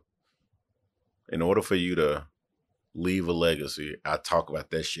you to leave a legacy, I talk about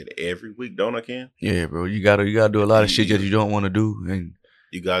that shit every week, don't I, Ken? Yeah, bro. You gotta do a lot of shit that you don't want to do. And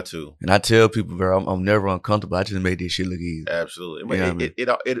you got to. And I tell people, bro, I'm never uncomfortable. I just made this shit look easy. Absolutely. You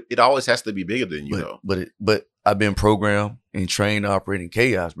know It always has to be bigger than you, though. But I've been programmed and trained to operate in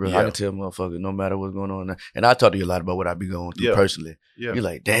chaos, bro. Yeah. I can tell motherfuckers no matter what's going on. And I talk to you a lot about what I be going through personally. Yeah. You're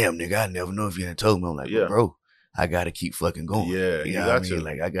like, damn, nigga, I never know if you hadn't told me. I'm like, bro, I gotta keep fucking going. Yeah, you know got what I mean? to.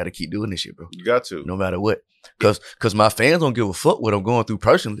 Like, I gotta keep doing this shit, bro. You got to. No matter what. Cause my fans don't give a fuck what I'm going through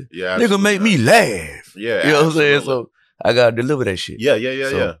personally. Yeah. Nigga make me laugh. Yeah. You know what I'm saying? So I gotta deliver that shit. Yeah.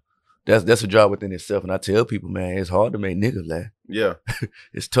 So that's a job within itself. And I tell people, man, it's hard to make niggas laugh. Yeah.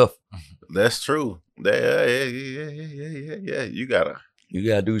 It's tough. That's true. Yeah. You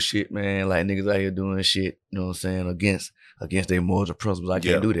gotta do shit, man. Like niggas out here doing shit, you know what I'm saying, against their morals or principles. I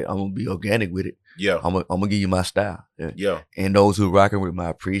can't do that. I'm gonna be organic with it. Yeah. I'm gonna give you my style. Yeah. And those who rocking with me, I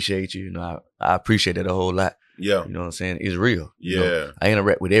appreciate you. You know, I appreciate that a whole lot. Yeah. You know what I'm saying? It's real. Yeah. You know, I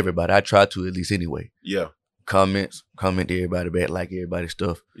interact with everybody. I try to, at least anyway. Yeah. Comment to everybody back, like everybody's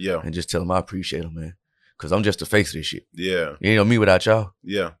stuff. Yeah. And just tell them I appreciate them, man. Cause I'm just the face of this shit. Yeah. You ain't know me without y'all.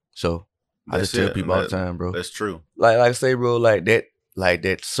 Yeah. So I just tell people all the time, bro. That's true. Like I say, bro, like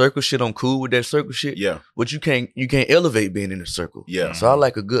that circle shit, I'm cool with that circle shit. Yeah. But you can't elevate being in a circle. Yeah. So I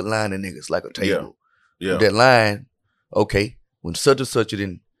like a good line of niggas, like a table. Yeah. That line, okay, when such and such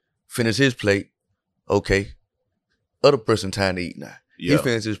didn't finish his plate, okay, other person time to eat now. Yeah. He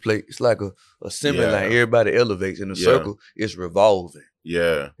finished his plate. It's like a similar line. Everybody elevates in a circle. It's revolving.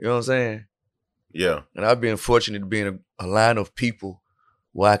 Yeah. You know what I'm saying? Yeah. And I've been fortunate to be in a line of people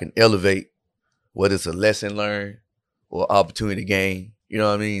where I can elevate, whether it's a lesson learned or opportunity gain. You know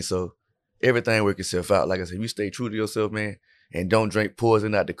what I mean? So everything works itself out. Like I said, if you stay true to yourself, man, and don't drink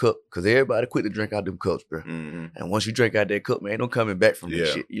poison out the cup, because everybody quit to drink out them cups, bro. Mm-hmm. And once you drink out that cup, man, ain't no coming back from that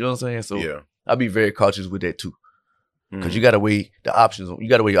shit. You know what I'm saying? So I'll be very cautious with that too. Because you got to weigh the options. You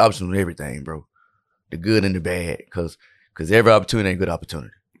got to weigh your options on everything, bro. The good and the bad. Because every opportunity ain't a good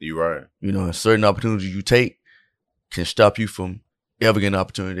opportunity. You're right. You know, and certain opportunities you take can stop you from ever getting an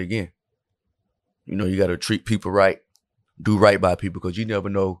opportunity again. You know, you got to treat people right, do right by people, because you never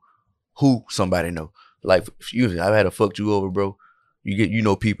know who somebody know. Like, usually, I've had to fuck you over, bro. You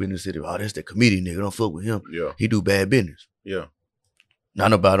know people in the city, oh, that's the comedian nigga, don't fuck with him. Yeah. He do bad business. Yeah. Now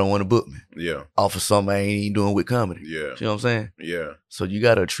nobody don't want to book me. Yeah. Off of something I ain't even doing with comedy. Yeah. You know what I'm saying? Yeah. So you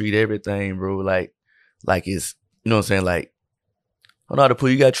got to treat everything, bro, like it's, you know what I'm saying, like, I don't know how to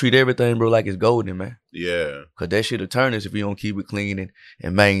put it, you got to treat everything, bro, like it's golden, man. Yeah. Because that shit'll turn us if you don't keep it clean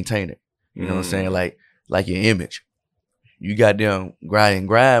and maintain it. You know what I'm saying? Like your image. You got down grind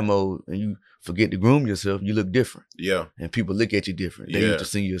mode and you forget to groom yourself, you look different. Yeah. And people look at you different. They used to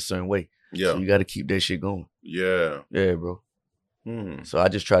see you a certain way. Yeah. So you got to keep that shit going. Yeah. Yeah, bro. So I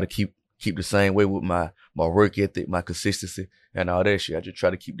just try to keep the same way with my work ethic, my consistency, and all that shit. I just try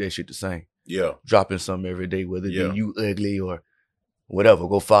to keep that shit the same. Yeah. Dropping something every day, whether it be you ugly or whatever.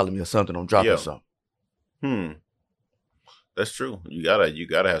 Go follow me or something. I'm dropping something. That's true. You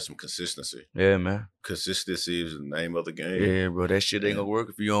gotta have some consistency. Yeah, man. Consistency is the name of the game. Yeah, bro. That shit ain't gonna work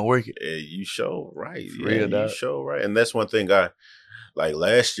if you don't work it. Yeah, you show right. Real, you show right. And that's one thing I like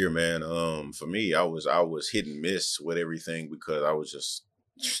last year, man. For me, I was hit and miss with everything because I was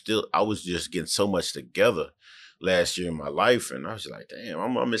just getting so much together last year in my life, and I was like,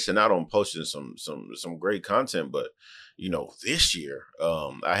 damn, I'm missing out on posting some great content. But you know, this year,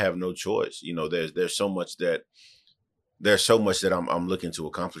 I have no choice. You know, there's so much that I'm looking to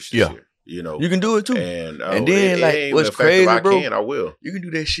accomplish this year. You know, You can do it too. and then, it like, ain't what's the fact crazy, if I bro? can, I will. You can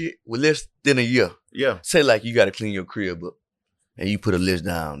do that shit with less than a year. Yeah, Say like you got to clean your crib up, and you put a list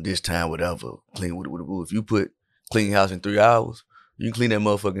down this time, whatever. Clean with it. If you put clean house in 3 hours, you can clean that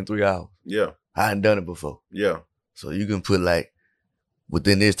motherfucker in 3 hours. yeah, I ain't done it before, yeah, so you can put like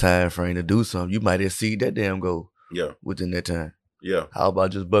within this time frame to do something. You might exceed that damn goal yeah, within that time. yeah, How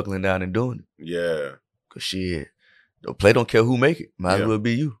about just buckling down and doing it? yeah. Cause shit, the play don't care who make it. Might Yeah. as well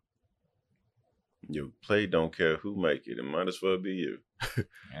be you. You play don't care who make it. It might as well be you.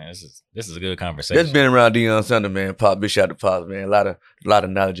 Man, this is a good conversation. That's been around Deion Sanders, man. Pop, big shout out to Pop, man. A lot of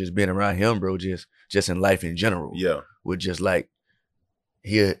knowledge has been around him, bro. Just in life in general. Yeah, With just like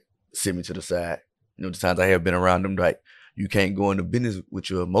he'll sit me to the side. You know, the times I have been around him, like you can't go into business with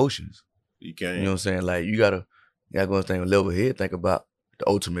your emotions. you can. You know what I'm saying? Like you gotta go and think level head, think about the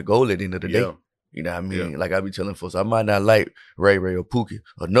ultimate goal at the end of the Yeah. day. You know what I mean? Yeah. Like I be telling folks, I might not like Ray Ray or Pookie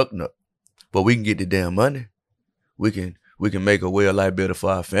or Nuck Nuck, but we can get the damn money. We can make a way of life better for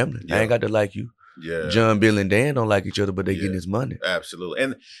our family. Yeah. I ain't got to like you. Yeah, John, Bill, and Dan don't like each other, but they Yeah. getting this money. absolutely.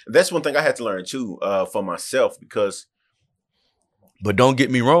 And that's one thing I had to learn too, for myself, because But don't get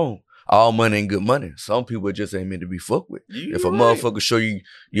me wrong, all money ain't good money. Some people just ain't meant to be fucked with. If a motherfucker show you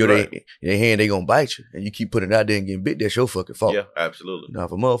Right. their hand, they gonna bite you, and you keep putting it out there and getting bit, that's your fucking fault. Yeah, absolutely. Now,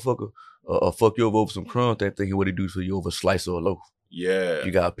 if a motherfucker fuck you over some crumbs, they thinking what he do for you over a slice or a loaf. Yeah,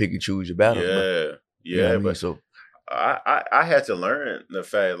 You gotta pick and choose your battles. bro. yeah, You know yeah. what I mean? But So I had to learn the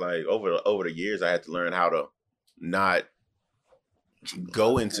fact, like over the years, I had to learn how to not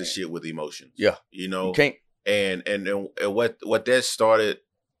go into shit with emotions. Yeah. you know, you can't. and what that started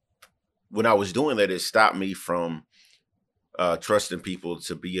when I was doing that, it stopped me from trusting people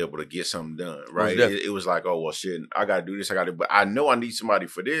to be able to get something done. Right? definitely. It was like, oh well, shit, I got to do this. But I know I need somebody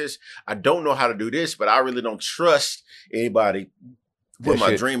for this. I don't know how to do this, but I really don't trust anybody. Put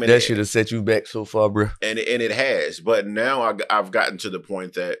my dream in that it. should have set you back so far, bro. And it has. But now I've gotten to the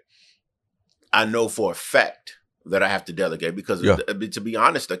point that I know for a fact that I have to delegate because, Yeah. to be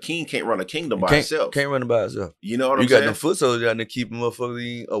honest, a king can't run a kingdom by himself. Can't run it by itself. You know what You I'm got saying? them foot soldiers out there keeping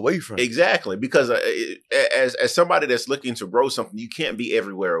motherfuckers away from it. Exactly. Because as somebody that's looking to grow something, you can't be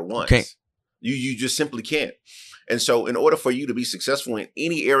everywhere at once. Can't. You just simply can't. And so in order for you to be successful in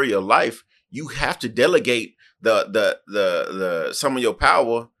any area of life, you have to delegate the some of your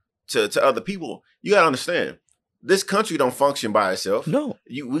power to other people. You gotta understand, this country don't function by itself. No.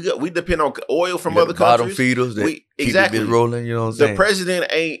 We depend on oil from You got other the bottom countries. feeders that We- keep exactly. the bit rolling, you know what I'm The saying? president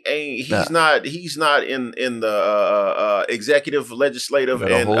ain't he's not in the executive, legislative, Got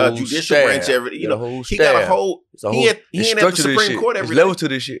a and whole judicial staff. branch. Got a whole He got a staff. whole. It's a He whole ain't at the structure to this Supreme shit. Court There's every levels to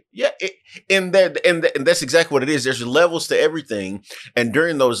this shit. Yeah, and that's exactly what it is. There's levels to everything, and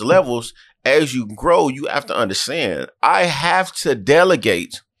during those levels, as you grow, you have to understand. I have to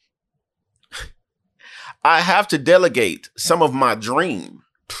delegate. I have to delegate some of my dream.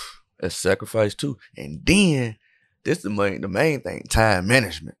 That's sacrifice too. And then this the main thing, time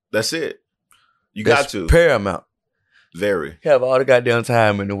management. That's it. You That's got to paramount. very Have all the goddamn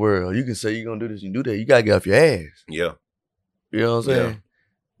time in the world. You can say you're gonna do this and do that. You gotta get off your ass. yeah. You know what I'm Yeah. saying?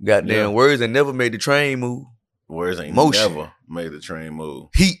 Goddamn Yeah. words ain't never made the train move. Words ain't Motion. never made the train move.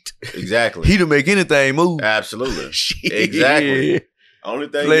 Heat. Exactly. Heat'll make anything move. Absolutely. Shit. Exactly. Only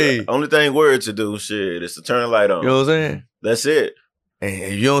Play. thing words to do shit is to turn the light on. You know what I'm saying? That's it. And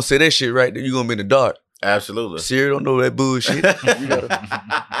if you don't say that shit right, then you're gonna be in the dark. Absolutely. Siri don't know that bullshit. You gotta,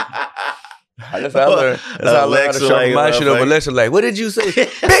 that's how I learned. That's how I learned how Alexa, to sharpen my like, shit over Alexa. Like, what did you say?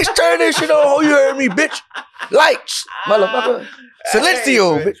 Bitch, turn this shit on. Oh, you heard me, bitch. Lights, motherfucker.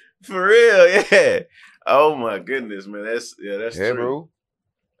 Celestio, Hey, bitch. For real, yeah. Oh my goodness, man. That's Yeah, true. bro.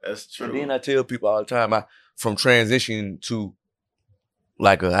 That's true. And then I tell people all the time, from transitioning to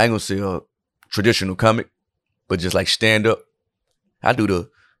like I ain't gonna say a traditional comic, but just like stand up. I do the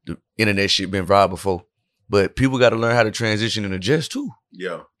internet shit been viral before, but people got to learn how to transition and adjust too.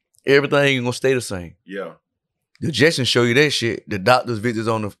 Yeah. Everything ain't gonna stay the same. Yeah. The Jetsons show you that shit. The doctors visits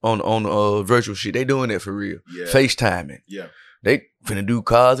on the virtual shit. They doing that for real. Yeah. FaceTiming. Yeah. They finna do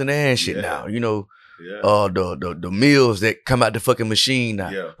cars and that shit Yeah. now. You know, Yeah. the meals that come out the fucking machine now.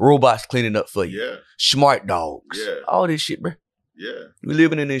 Yeah. Robots cleaning up for you. Yeah. Smart dogs. Yeah. All this shit, bro. Yeah. We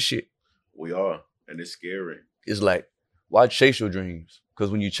living in this shit. We are. And it's scary. It's like, why chase your dreams? Because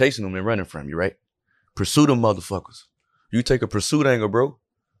when you chasing them, they're running from you, right? Pursue them motherfuckers. You take a pursuit angle, bro.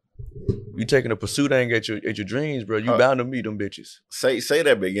 You taking a pursuit angle at your dreams, bro. You bound to meet them bitches. Say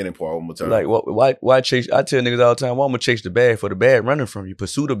that beginning part one more time. Like, why chase? I tell niggas all the time, why I'm gonna chase the bag for the bag running from you?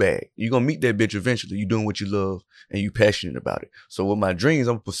 Pursue the bag. You gonna meet that bitch eventually. You doing what you love and you passionate about it. So with my dreams,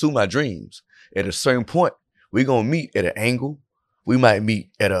 I'm gonna pursue my dreams. At a certain point, we gonna meet at an angle. We might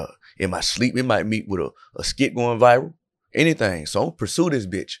meet at in my sleep. It might meet with a skit going viral. Anything. So I'm gonna pursue this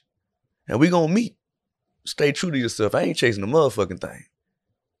bitch. And we gonna meet. Stay true to yourself. I ain't chasing the motherfucking thing.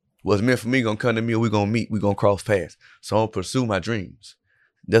 What's meant for me gonna come to me, or we gonna meet. We gonna cross paths. So I'm gonna pursue my dreams.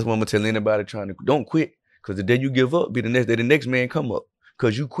 That's what I'm gonna tell anybody trying to, don't quit. Cause the day you give up, be the next day the next man come up.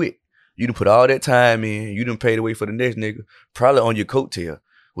 Cause you quit. You done put all that time in. You done paid away for the next nigga. Probably on your coattail.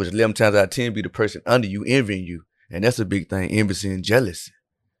 Which 11 times out of 10 be the person under you envying you. And that's a big thing, envy and jealousy.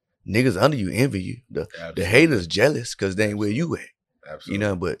 Niggas under you envy you. The haters jealous because they ain't where you at. Absolutely. You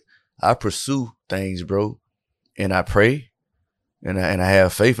know, but I pursue things, bro. And I pray. And I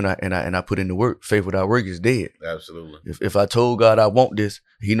have faith and I put in the work. Faith without work is dead. Absolutely. If I told God I want this,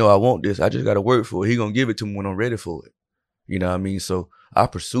 he know I want this. I just gotta work for it. He gonna give it to me when I'm ready for it. You know what I mean? So I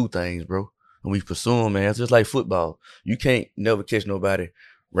pursue things, bro. And we pursue them, man. It's just like football. You can't never catch nobody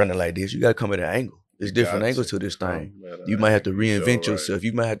running like this. You gotta come at an angle. There's different angles to this thing. You might have to reinvent yourself.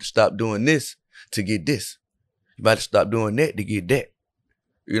 You might have to stop doing this to get this. You might have to stop doing that to get that.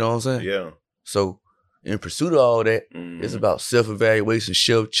 You know what I'm saying? Yeah. So in pursuit of all that, it's about self-evaluation,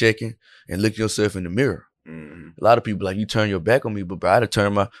 self-checking, and looking yourself in the mirror. A lot of people like, you turn your back on me, but bro, I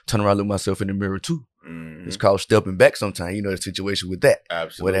turn around, look myself in the mirror too. It's called stepping back sometimes. You know the situation with that.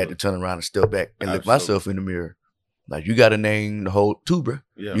 Absolutely. Where I had to turn around and step back and look myself in the mirror. Like, you got to name the whole too, bro.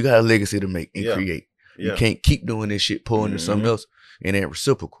 Yeah. You got a legacy to make and create. Yeah. You can't keep doing this shit, pouring into something else, and ain't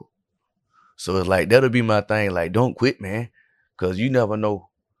reciprocal. So it's like, that'll be my thing. Like, don't quit, man. Because you never know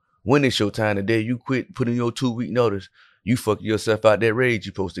when it's your time. The day you quit, put in your 2-week notice, you fuck yourself out that raise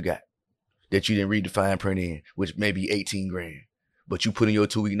you supposed to got. That you didn't read the fine print in, which may be 18 grand. But you put in your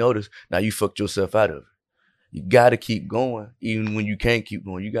 2-week notice, now you fucked yourself out of it. You got to keep going, even when you can't keep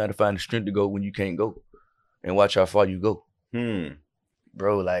going. You got to find the strength to go when you can't go. And watch how far you go.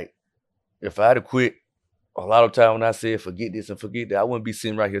 Bro, like, if I had to quit, a lot of time when I said forget this and forget that, I wouldn't be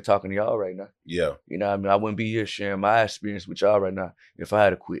sitting right here talking to y'all right now. Yeah. You know what I mean? I wouldn't be here sharing my experience with y'all right now if I had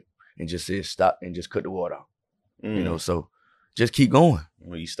to quit and just said stop and just cut the water off. You know, so just keep going.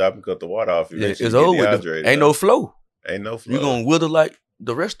 When you stop and cut the water off, it's over with. Ain't no flow. Ain't no flow. You're going to wither like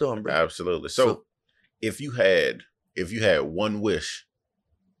the rest of them, bro. Absolutely. So if you had one wish,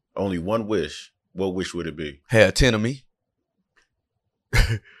 only one wish, what wish would it be? Have 10 of me.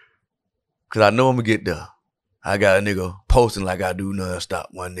 Because I know I'm going to get there. I got a nigga posting like I do nonstop,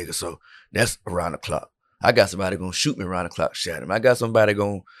 one nigga. So that's around the clock. I got somebody going to shoot me around the clock, shot him. I got somebody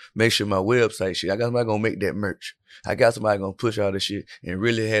going to make sure my website shit. I got somebody going to make that merch. I got somebody going to push all this shit and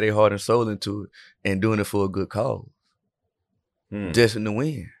really have their heart and soul into it and doing it for a good cause. Destined to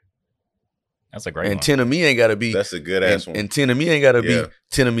win. That's a great one. And 10 of me ain't got to be. That's a good ass one. And 10 of me ain't got to be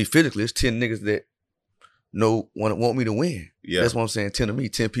 10 of me physically. It's 10 niggas that want me to win. Yeah. That's what I'm saying. 10 of me,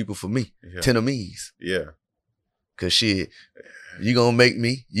 10 people for me. 10 of me's. Yeah. Cause shit, you gonna make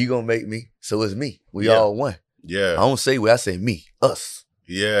me, so it's me. We all one. Yeah. I don't say we, I say me, us.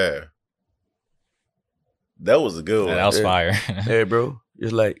 Yeah. That was a good one. That was fire. Hey, bro.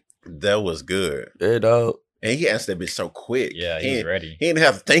 It's like. That was good. Hey, dog. And he answered that bitch so quick. Yeah, he was ready. He didn't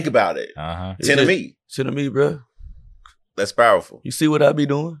have to think about it. 10 of me. 10 of me, bro. That's powerful. You see what I be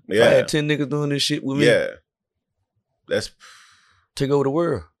doing? Yeah. I had 10 niggas doing this shit with me. Yeah. That's. Take over the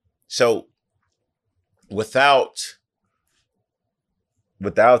world. So, without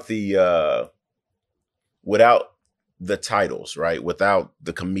the titles, right? Without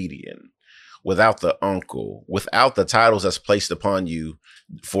the comedian, without the uncle, without the titles that's placed upon you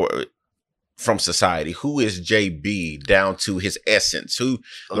from society, who is JB down to his essence? Who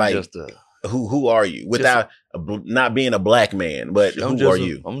are you? Without not being a black man, but who are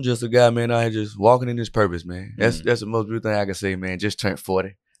you? I'm just a guy, man, out here just walking in his purpose, man. That's the most beautiful thing I can say, man. Just turned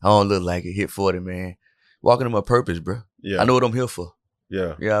 40. I don't look like it. Hit 40, man. Walking in my purpose, bro. Yeah. I know what I'm here for.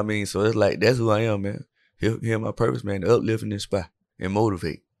 Yeah. You know what I mean? So it's like, that's who I am, man. Here my purpose, man, to uplift and inspire and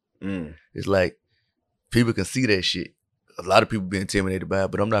motivate. It's like, people can see that shit. A lot of people be intimidated by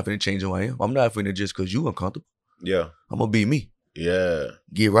it, but I'm not finna change who I am. I'm not finna just because you uncomfortable. Yeah. I'm gonna be me. Yeah.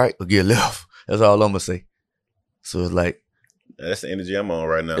 Get right or get left. That's all I'm gonna say. So it's like, that's the energy I'm on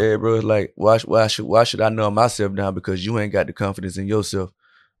right now. Yeah, bro. It's like, why should I know myself now because you ain't got the confidence in yourself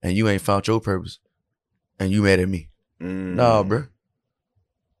and you ain't found your purpose and you mad at me? Nah, bro.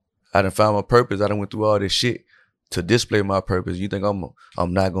 I done found my purpose. I done went through all this shit to display my purpose. You think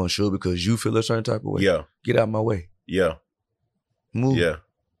I'm not gonna show because you feel a certain type of way? Yeah. Get out of my way. Yeah. Move. Yeah.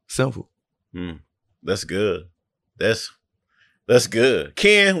 Simple. That's good. That's good.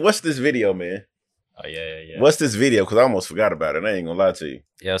 Ken, what's this video, man? Oh, yeah. What's this video? Because I almost forgot about it. I ain't gonna lie to you.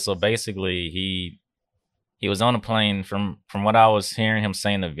 Yeah, so basically he was on a plane. From what I was hearing him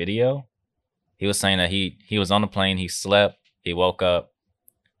say in the video, he was saying that he was on the plane, he slept, he woke up,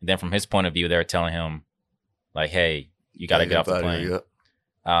 And then from his point of view, they're telling him, like, hey, you got to get off the plane.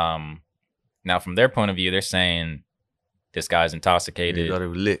 Now, from their point of view, they're saying this guy's intoxicated. He thought he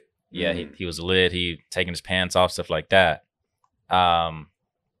was lit. Yeah, he was lit. He taking his pants off, stuff like that.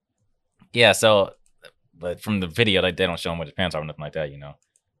 Yeah, so, but from the video, they don't show him with his pants off or nothing like that, you know.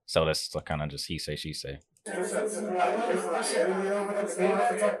 So that's kind of just he say, she say.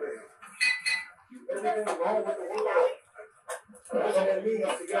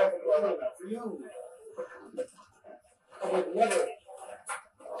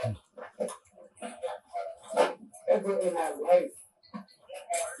 Ever in my life,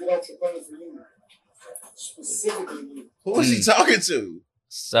 get off the plane for you, specifically you. Who is he talking to?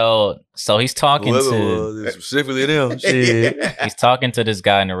 So he's talking to specifically them. Shit. He's talking to this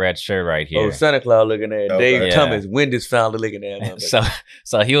guy in the red shirt right here. Oh, Santa Claus looking at Dave Yeah. Thomas, Wendy's founder looking at him.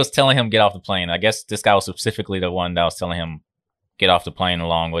 So he was telling him get off the plane. I guess this guy was specifically the one that was telling him get off the plane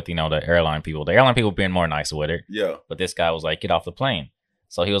along with, you know, the airline people. The airline people being more nice with it. Yeah. But this guy was like, get off the plane.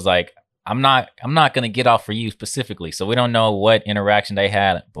 So he was like, I'm not gonna get off for you specifically. So we don't know what interaction they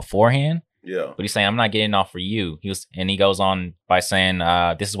had beforehand. Yeah. But he's saying I'm not getting off for you. He goes on by saying,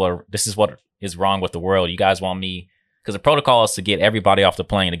 this is what is wrong with the world. You guys want me, because the protocol is to get everybody off the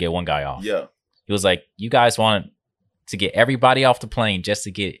plane to get one guy off. Yeah. He was like, you guys want to get everybody off the plane just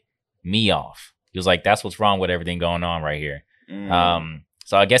to get me off. He was like, that's what's wrong with everything going on right here.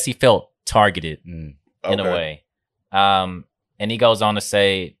 So I guess he felt targeted in a way. And he goes on to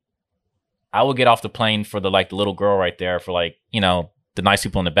say, I would get off the plane for the little girl right there, for like, you know, the nice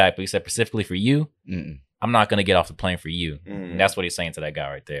people in the back. But he said specifically for you, I'm not going to get off the plane for you. And that's what he's saying to that guy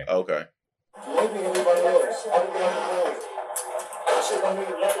right there. Okay. Maybe everybody else. I would get off the plane. That shit don't mean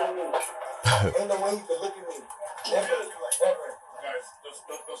nothing to me. Ain't no way you can look at me. Never.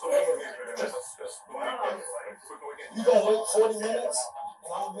 You gonna wait 40 minutes?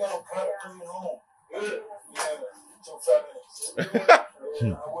 And I'm gonna be on a private plane home. Yeah, took 5 minutes. I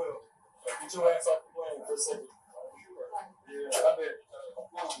will. Get your ass off the plane for a second. Yeah, I bet.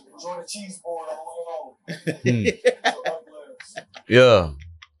 Enjoy the cheese board on the way home. Yeah.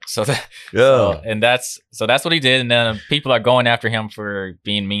 And that's what he did. And then people are going after him for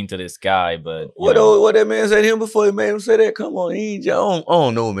being mean to this guy. But what that man said to him before he made him say that? Come on, I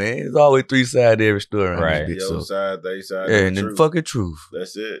don't know, man. There's always three sides to every story. Right. The other side, they side. Yeah, and the fucking truth.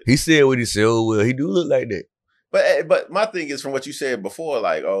 That's it. He said what he said. Oh well, he do look like that. But my thing is, from what you said before,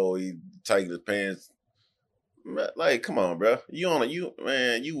 like, oh, he tightened his pants. Like, come on, bro. We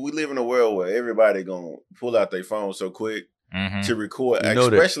live in a world where everybody gonna pull out their phone so quick to record,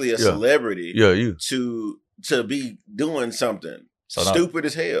 especially a celebrity. Yeah, you to be doing something stupid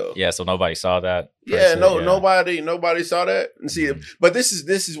as hell. Yeah, so nobody saw that. Yeah, nobody saw that. And see, but this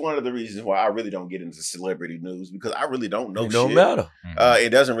is one of the reasons why I really don't get into celebrity news, because I really don't know. It don't matter. It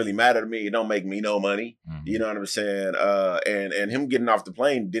doesn't really matter to me. It don't make me no money. You know what I'm saying? And him getting off the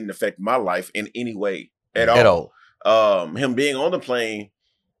plane didn't affect my life in any way at all. Him being on the plane,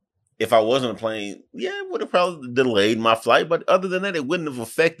 if I wasn't on the plane, it would have probably delayed my flight. But other than that, it wouldn't have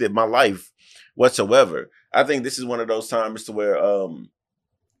affected my life whatsoever. I think this is one of those times to where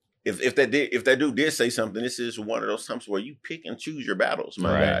if that dude did say something, this is one of those times where you pick and choose your battles,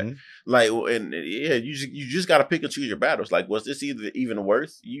 my guy. Like, and you just got to pick and choose your battles. Like, was this even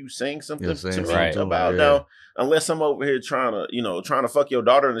worth you saying something to me about? Now, unless I'm over here trying to fuck your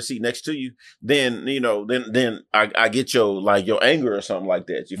daughter in the seat next to you, then I get your anger or something like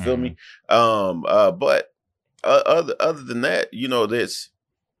that. You feel me? But other than that, this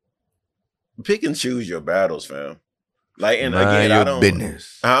pick and choose your battles, fam. Like, and mind again, your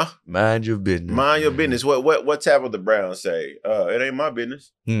business. Mind your business. Mind your business. What Tabitha Brown say? It ain't my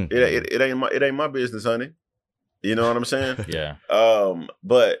business. It ain't my business, honey. You know what I'm saying? Yeah.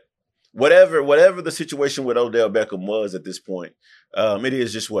 But whatever the situation with Odell Beckham was at this point, it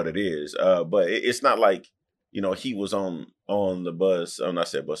is just what it is. But it's not like, he was on the bus. On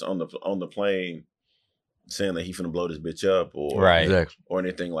the plane, saying that he finna blow this bitch up or or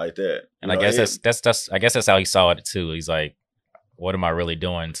anything like that. And I guess that's how he saw it too. He's like, what am I really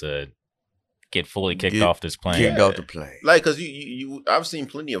doing to get fully kicked off this plane? Kicked off the plane. Like, cause I've seen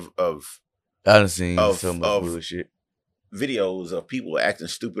plenty of I've seen so much bullshit videos of people acting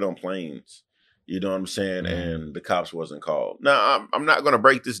stupid on planes. You know what I'm saying? And the cops wasn't called. Now, I'm not going to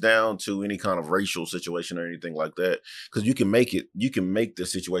break this down to any kind of racial situation or anything like that, because you can make the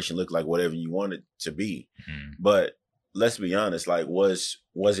situation look like whatever you want it to be. But let's be honest, like, was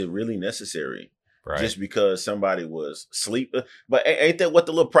it really necessary? Right. Just because somebody was asleep? But ain't that what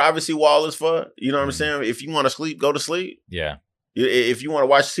the little privacy wall is for? You know what I'm saying? If you want to sleep, go to sleep. Yeah. If you want to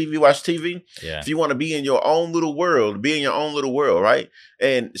watch TV, watch TV. Yeah. If you want to be in your own little world, be in your own little world, right?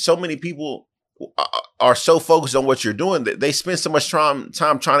 And so many people are so focused on what you're doing that they spend so much time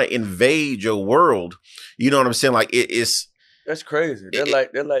trying to invade your world. You know what I'm saying? Like it's That's crazy. They're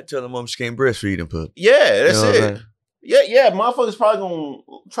like telling mom she can't breastfeed and put. yeah, that's You know what I'm it. saying? Yeah, motherfuckers probably gonna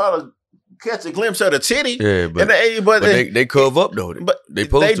try to catch a glimpse of the titty. Yeah, but But they cover up though. but They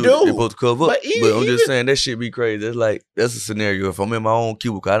supposed they to. do. They supposed to cover up. But But, even- I'm just saying that shit be crazy. It's like that's a scenario. If I'm in my own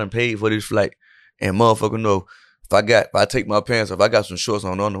cubicle, I done paid for this flight, and motherfucker know if I take my pants off, I got some shorts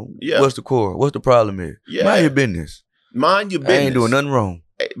on. Yeah. What's the core? What's the problem here? Yeah. Mind your business. mind your business. I ain't doing nothing wrong.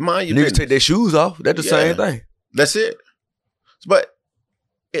 Mind your Niggas business. take their shoes off. That's the same thing. That's it. But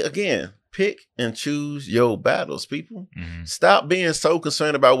again, pick and choose your battles, people. Mhm. Stop being so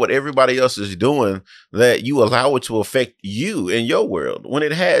concerned about what everybody else is doing that you allow it to affect you in your world when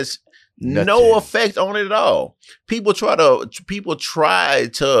it has no Nothing. effect on it at all. People try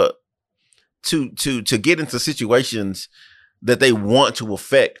to get into situations that they want to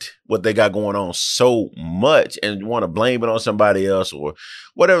affect what they got going on so much and want to blame it on somebody else or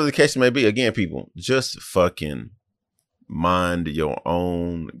whatever the case may be. Again, people, just fucking mind your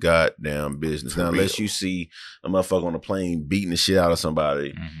own goddamn business. For Now, unless real. you see a motherfucker on a plane beating the shit out of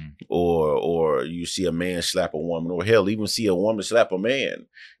somebody, Mhm. or you see a man slap a woman, or hell, even see a woman slap a man,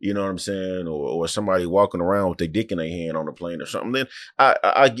 you know what I'm saying, or somebody walking around with their dick in their hand on the plane or something, then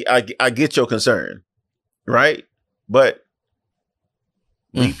I get your concern, right? But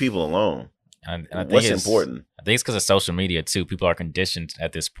leave people alone. And I think What's it's important? I think it's because of social media too. People are conditioned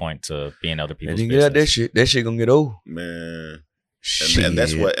at this point to be in other And people's you get out that business. shit. That shit gonna get old. Man. Shit. And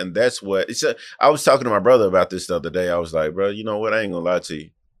that's what it's I was talking to my brother about this the other day. I was like, bro, you know what? I ain't gonna lie to you.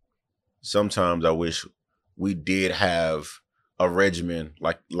 Sometimes I wish we did have a regimen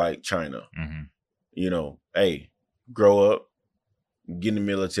like China. Mhm. You know, hey, grow up, get in the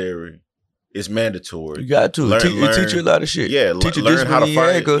military. It's mandatory. You got to. Learn- It teach you a lot of shit. Yeah, Teach you learn how to discipline in your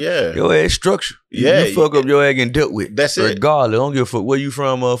fight. head, 'cause Yeah. Your ass structure. Yeah, You fuck up your ass getting dealt with. That's it. Regardless. I don't give a fuck where you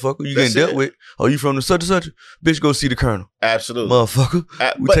from, motherfucker. You That's getting dealt it. with. Or you from the such and such. Bitch, go see the colonel. Absolutely. Motherfucker.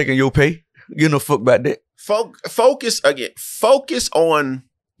 We But taking your pay. You no fuck about that. focus on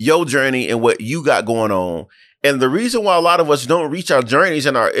your journey and what you got going on. And the reason why a lot of us don't reach our journeys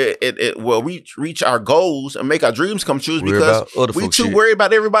and reach our goals and make our dreams come true is Worry because about other we folks' too shit. worried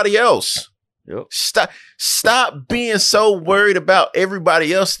about everybody else. Yep. Stop being so worried about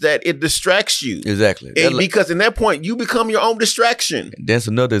everybody else that it distracts you. Exactly. And because in that point, you become your own distraction. That's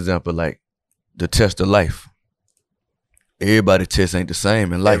another example, like the test of life. Everybody test ain't the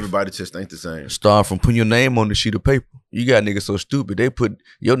same in life. Everybody just ain't the same. Start from putting your name on the sheet of paper. You got niggas so stupid, they put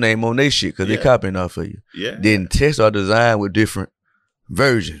your name on their shit because Yeah. they copying off of you. Yeah. Then tests are designed with different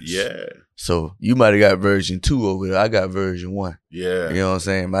versions. Yeah. So you might have got version 2 over there. I got version 1. Yeah. You know what I'm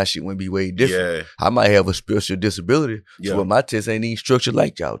saying? My shit wouldn't be way different. Yeah. I might have a special disability. Yeah. So but my test ain't even structured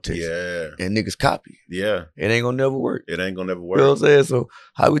like y'all test. Yeah. And niggas copy. Yeah. It ain't gonna never work. It ain't gonna never You work. know what I'm saying? So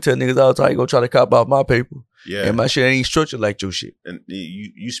how we tell niggas all the time, you gonna try to copy off my paper. Yeah. And my shit ain't structured like your shit. And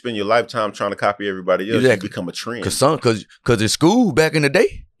you spend your lifetime trying to copy everybody else. Exactly. You become a trend. Cause in school back in the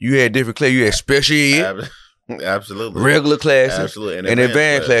day, you had different classes. You had special ed, Absolutely. regular classes, Absolutely. and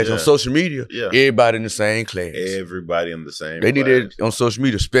advanced classes on yeah. social media. Yeah. Everybody in the same class. Everybody in the same They need class. it on social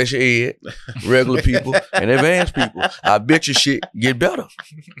media, special ed, regular people, and advanced people. I bet your shit get better.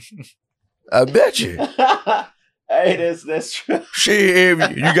 I bet you. Hey, that's true. Shit,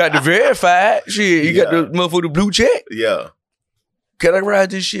 you got the verified. Shit, you got the motherfucker blue check. Yeah. Categorize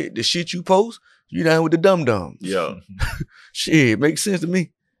this shit. The shit you post, you down with the dum-dum. Yeah. Shit, makes sense to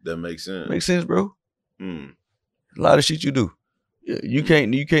me. That makes sense. Makes sense, bro. Mm. A lot of shit you do. Yeah, you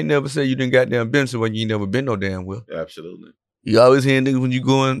can't never say you didn't goddamn been somewhere you ain't never been no damn well. Absolutely. You always hear niggas when you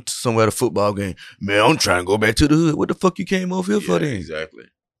going to somewhere at a football game. Man, I'm trying to go back to the hood. What the fuck you came over here for then? Exactly.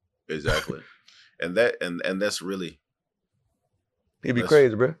 and that's really It'd be That's-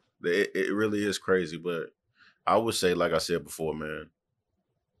 crazy, bro. it really is crazy. But I would say, like I said before, man,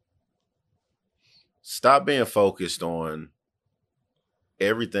 stop being focused on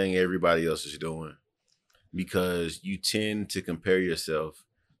everything everybody else is doing because you tend to compare yourself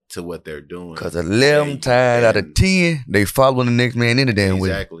to what they're doing. Because 11 And- times out of and- 10, they following the next man in the damn way.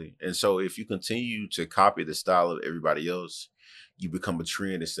 Exactly. And so if you continue to copy the style of everybody else, you become a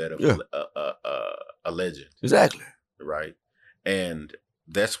trend instead of Yeah. a legend, Exactly. right? And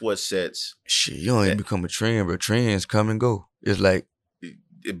that's what sets Shit, you don't even become a trend, bro. Trends come and go. It's like,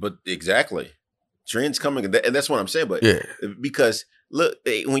 but exactly. Trends coming, and that's what I'm saying. But yeah. because look,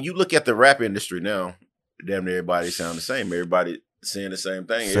 when you look at the rap industry now, damn near everybody sound the same. Everybody saying the same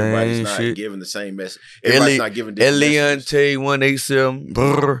thing. Same Everybody's not shit. giving the same message. Everybody's not giving different messages. Eliante 187.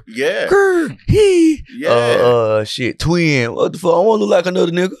 Brr. Yeah. Grr, he. Yeah. Shit. Twin. What the fuck? I want to look like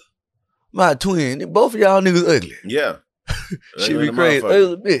another nigga. My twin. Both of y'all niggas ugly. Yeah. Shit Ugly be crazy.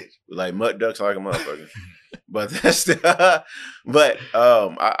 motherfucker. Ugly bitch. Like mutt ducks like a motherfucker. But that's the but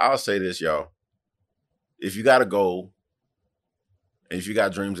I'll say this, y'all. If you got a goal and if you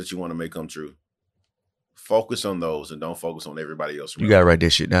got dreams that you want to make come true, focus on those and don't focus on everybody else. You gotta write that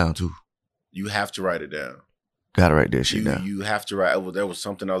shit down too. You have to write it down. Gotta write that shit down. You have to write. There was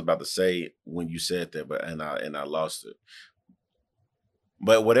something I was about to say when you said that, but and I lost it.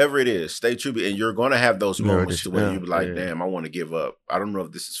 But whatever it is, stay true, and you're gonna have those moments where you be like, "Damn, I want to give up. I don't know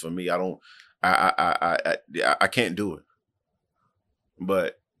if this is for me. I can't do it."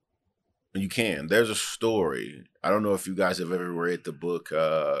 But you can. There's a story. I don't know if you guys have ever read the book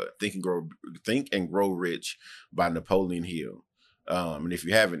Think and Grow Rich by Napoleon Hill. And if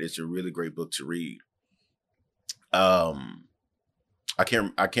you haven't, it's a really great book to read. I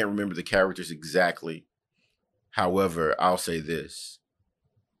can't remember the characters exactly. However, I'll say this.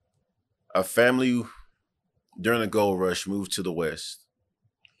 A family during the gold rush moved to the West,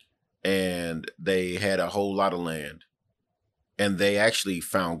 and they had a whole lot of land. And they actually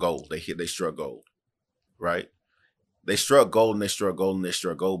found gold. They struck gold, right? They struck gold and they struck gold and they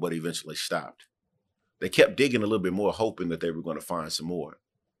struck gold, but eventually stopped. They kept digging a little bit more, hoping that they were going to find some more.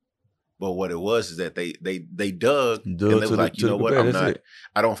 But what it was is that they dug and they were like, you know what?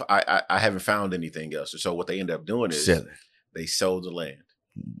 I haven't found anything else. So what they ended up doing is they sold the land.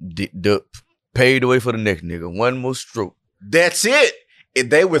 Paid away for the next nigga. One more stroke. That's it.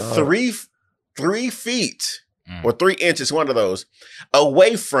 They were 3 feet. Or 3 inches, one of those,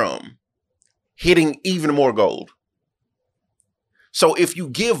 away from hitting even more gold. So if you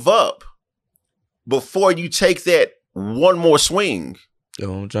give up before you take that one more swing, that's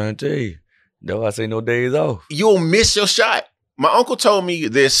what I'm trying to tell you. That's why I say no days off. You'll miss your shot. My uncle told me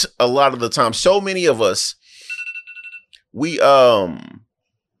this a lot of the time. So many of us, we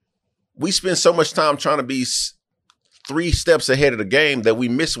spend so much time trying to be 3 steps ahead of the game that we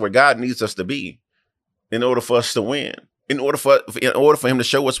miss where God needs us to be. In order for us to win, in order for him to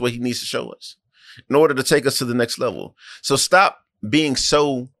show us what he needs to show us, in order to take us to the next level. So stop being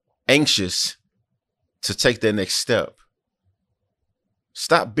so anxious to take that next step.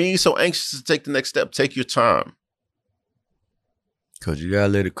 Stop being so anxious to take the next step. Take your time. Cause you gotta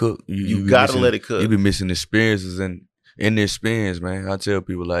let it cook. You gotta let it cook. You be missing experiences and in the experience, man. I tell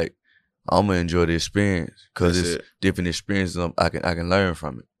people like, I'm gonna enjoy the experience because it's different experiences. I can learn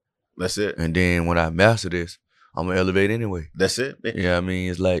from it. That's it. And then when I master this, I'm gonna elevate anyway. That's it. Yeah, you know what I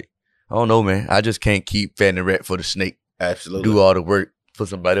mean, it's like, I don't know, man. I just can't keep fatting the rat for the snake. Absolutely. Do all the work for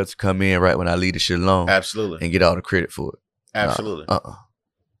somebody else to come in right when I leave the shit alone. Absolutely. And get all the credit for it. Absolutely.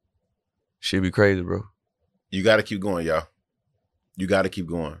 Shit be crazy, bro. You got to keep going, y'all. You got to keep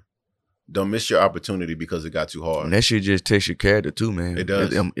going. Don't miss your opportunity because it got too hard. And that shit just takes your character too, man. It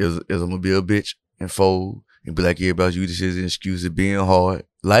does. I'm gonna be a bitch and fold and be like everybody else. This is an excuse of being hard.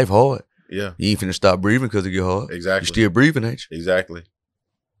 Life hard. Yeah. You ain't finna stop breathing because it get hard. Exactly. You still breathing, ain't you? Exactly.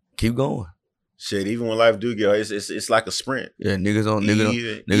 Keep going. Shit, even when life do get hard, it's like a sprint. Yeah,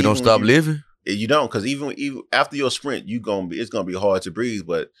 niggas don't stop living. You don't, because even after your sprint, it's gonna be hard to breathe.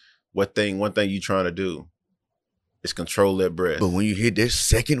 But one thing you trying to do is control that breath. But when you hit that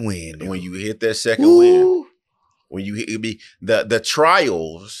second wind, when you hit that second wind, when you hit the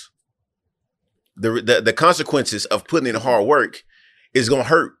trials, the consequences of putting in hard work is gonna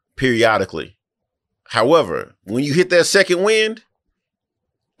hurt periodically. However, when you hit that second wind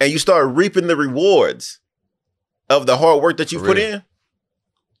and you start reaping the rewards of the hard work that you put in,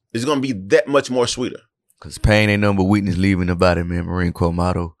 it's gonna be that much more sweeter. Cause pain ain't nothing but weakness leaving the body, man. Marine Corps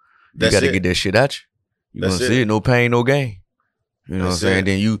motto. You gotta get that shit out you. You gonna see it, no pain, no gain. You know what I'm saying?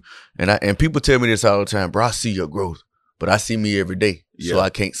 Then and people tell me this all the time, bro. I see your growth, but I see me every day, so I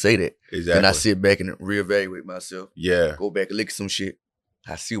can't say that. Exactly. And I sit back and reevaluate myself. Yeah. Go back and look at some shit.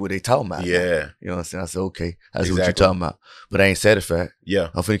 I see what they talking about. Yeah. Now. You know what I'm saying? I said, okay, I see what you're talking about, but I ain't satisfied. Yeah.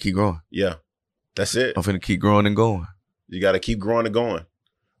 I'm finna keep growing. Yeah. That's it. I'm finna keep growing and going. You got to keep growing and going.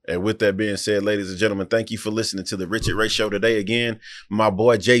 And with that being said, ladies and gentlemen, thank you for listening to the Richard Ray Show today. Again, my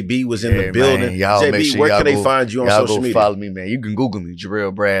boy JB was in the building. Man, y'all JB, make sure where y'all can they find you on social media? Follow me, man. You can Google me,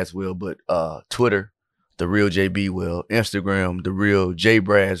 Jarrell Braswell, but Twitter, The Real JB Well, Instagram, The Real J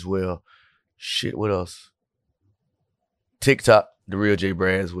Braswell. Shit, what else? TikTok, The Real J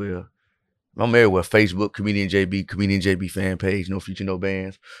Braswell. I'm everywhere. Facebook, Comedian JB fan page, No Future, No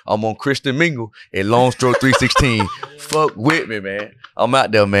Bands. I'm on Christian Mingle at Long Stroke 316. Fuck with me, man. I'm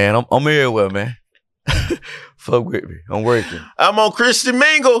out there, man. I'm everywhere, man. Fuck with me. I'm working. I'm on Christian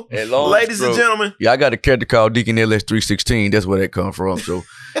Mingle. At Long Ladies Stroke. and gentlemen. Yeah, I got a character called Deacon LS316. That's where that come from. So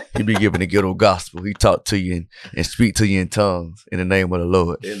he be giving the ghetto gospel. He talk to you and speak to you in tongues in the name of the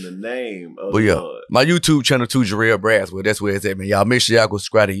Lord. In the name of But the yeah, Lord. my YouTube channel too, Jarrell Braswell. That's where it's at, man. Y'all make sure y'all go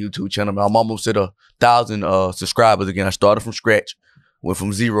subscribe to the YouTube channel. I'm almost at 1,000 subscribers again. I started from scratch. Went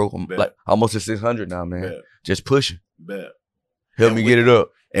from 0. I'm Bet. like almost at 600 now, man. Bet. Just pushing. Bet. Help And me with- get it up.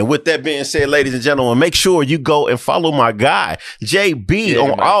 And with that being said, ladies and gentlemen, make sure you go and follow my guy, JB, Yeah, on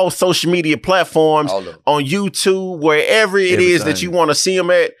man. all social media platforms, All of them. on YouTube, wherever it is that Everything. you want to see him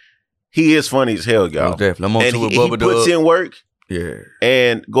at. He is funny as hell, y'all. Most definitely. I'm on And tour with he Bubba puts Dub. in work. Yeah.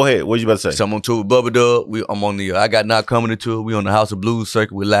 And go ahead. What you about to say? So I'm on tour with Bubba Dub. I'm on the I Got Not Coming to tour. We on the House of Blues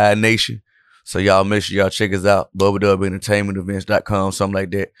circuit with Live Nation. So y'all make sure y'all check us out. Bubba Dub Entertainment Events.com, something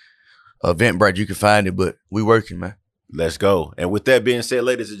like that. Eventbrite, you can find it, but we working, man. Let's go. And with that being said,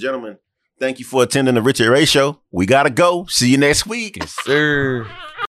 ladies and gentlemen, thank you for attending the Richard Ray Show. We got to go. See you next week. Yes, sir.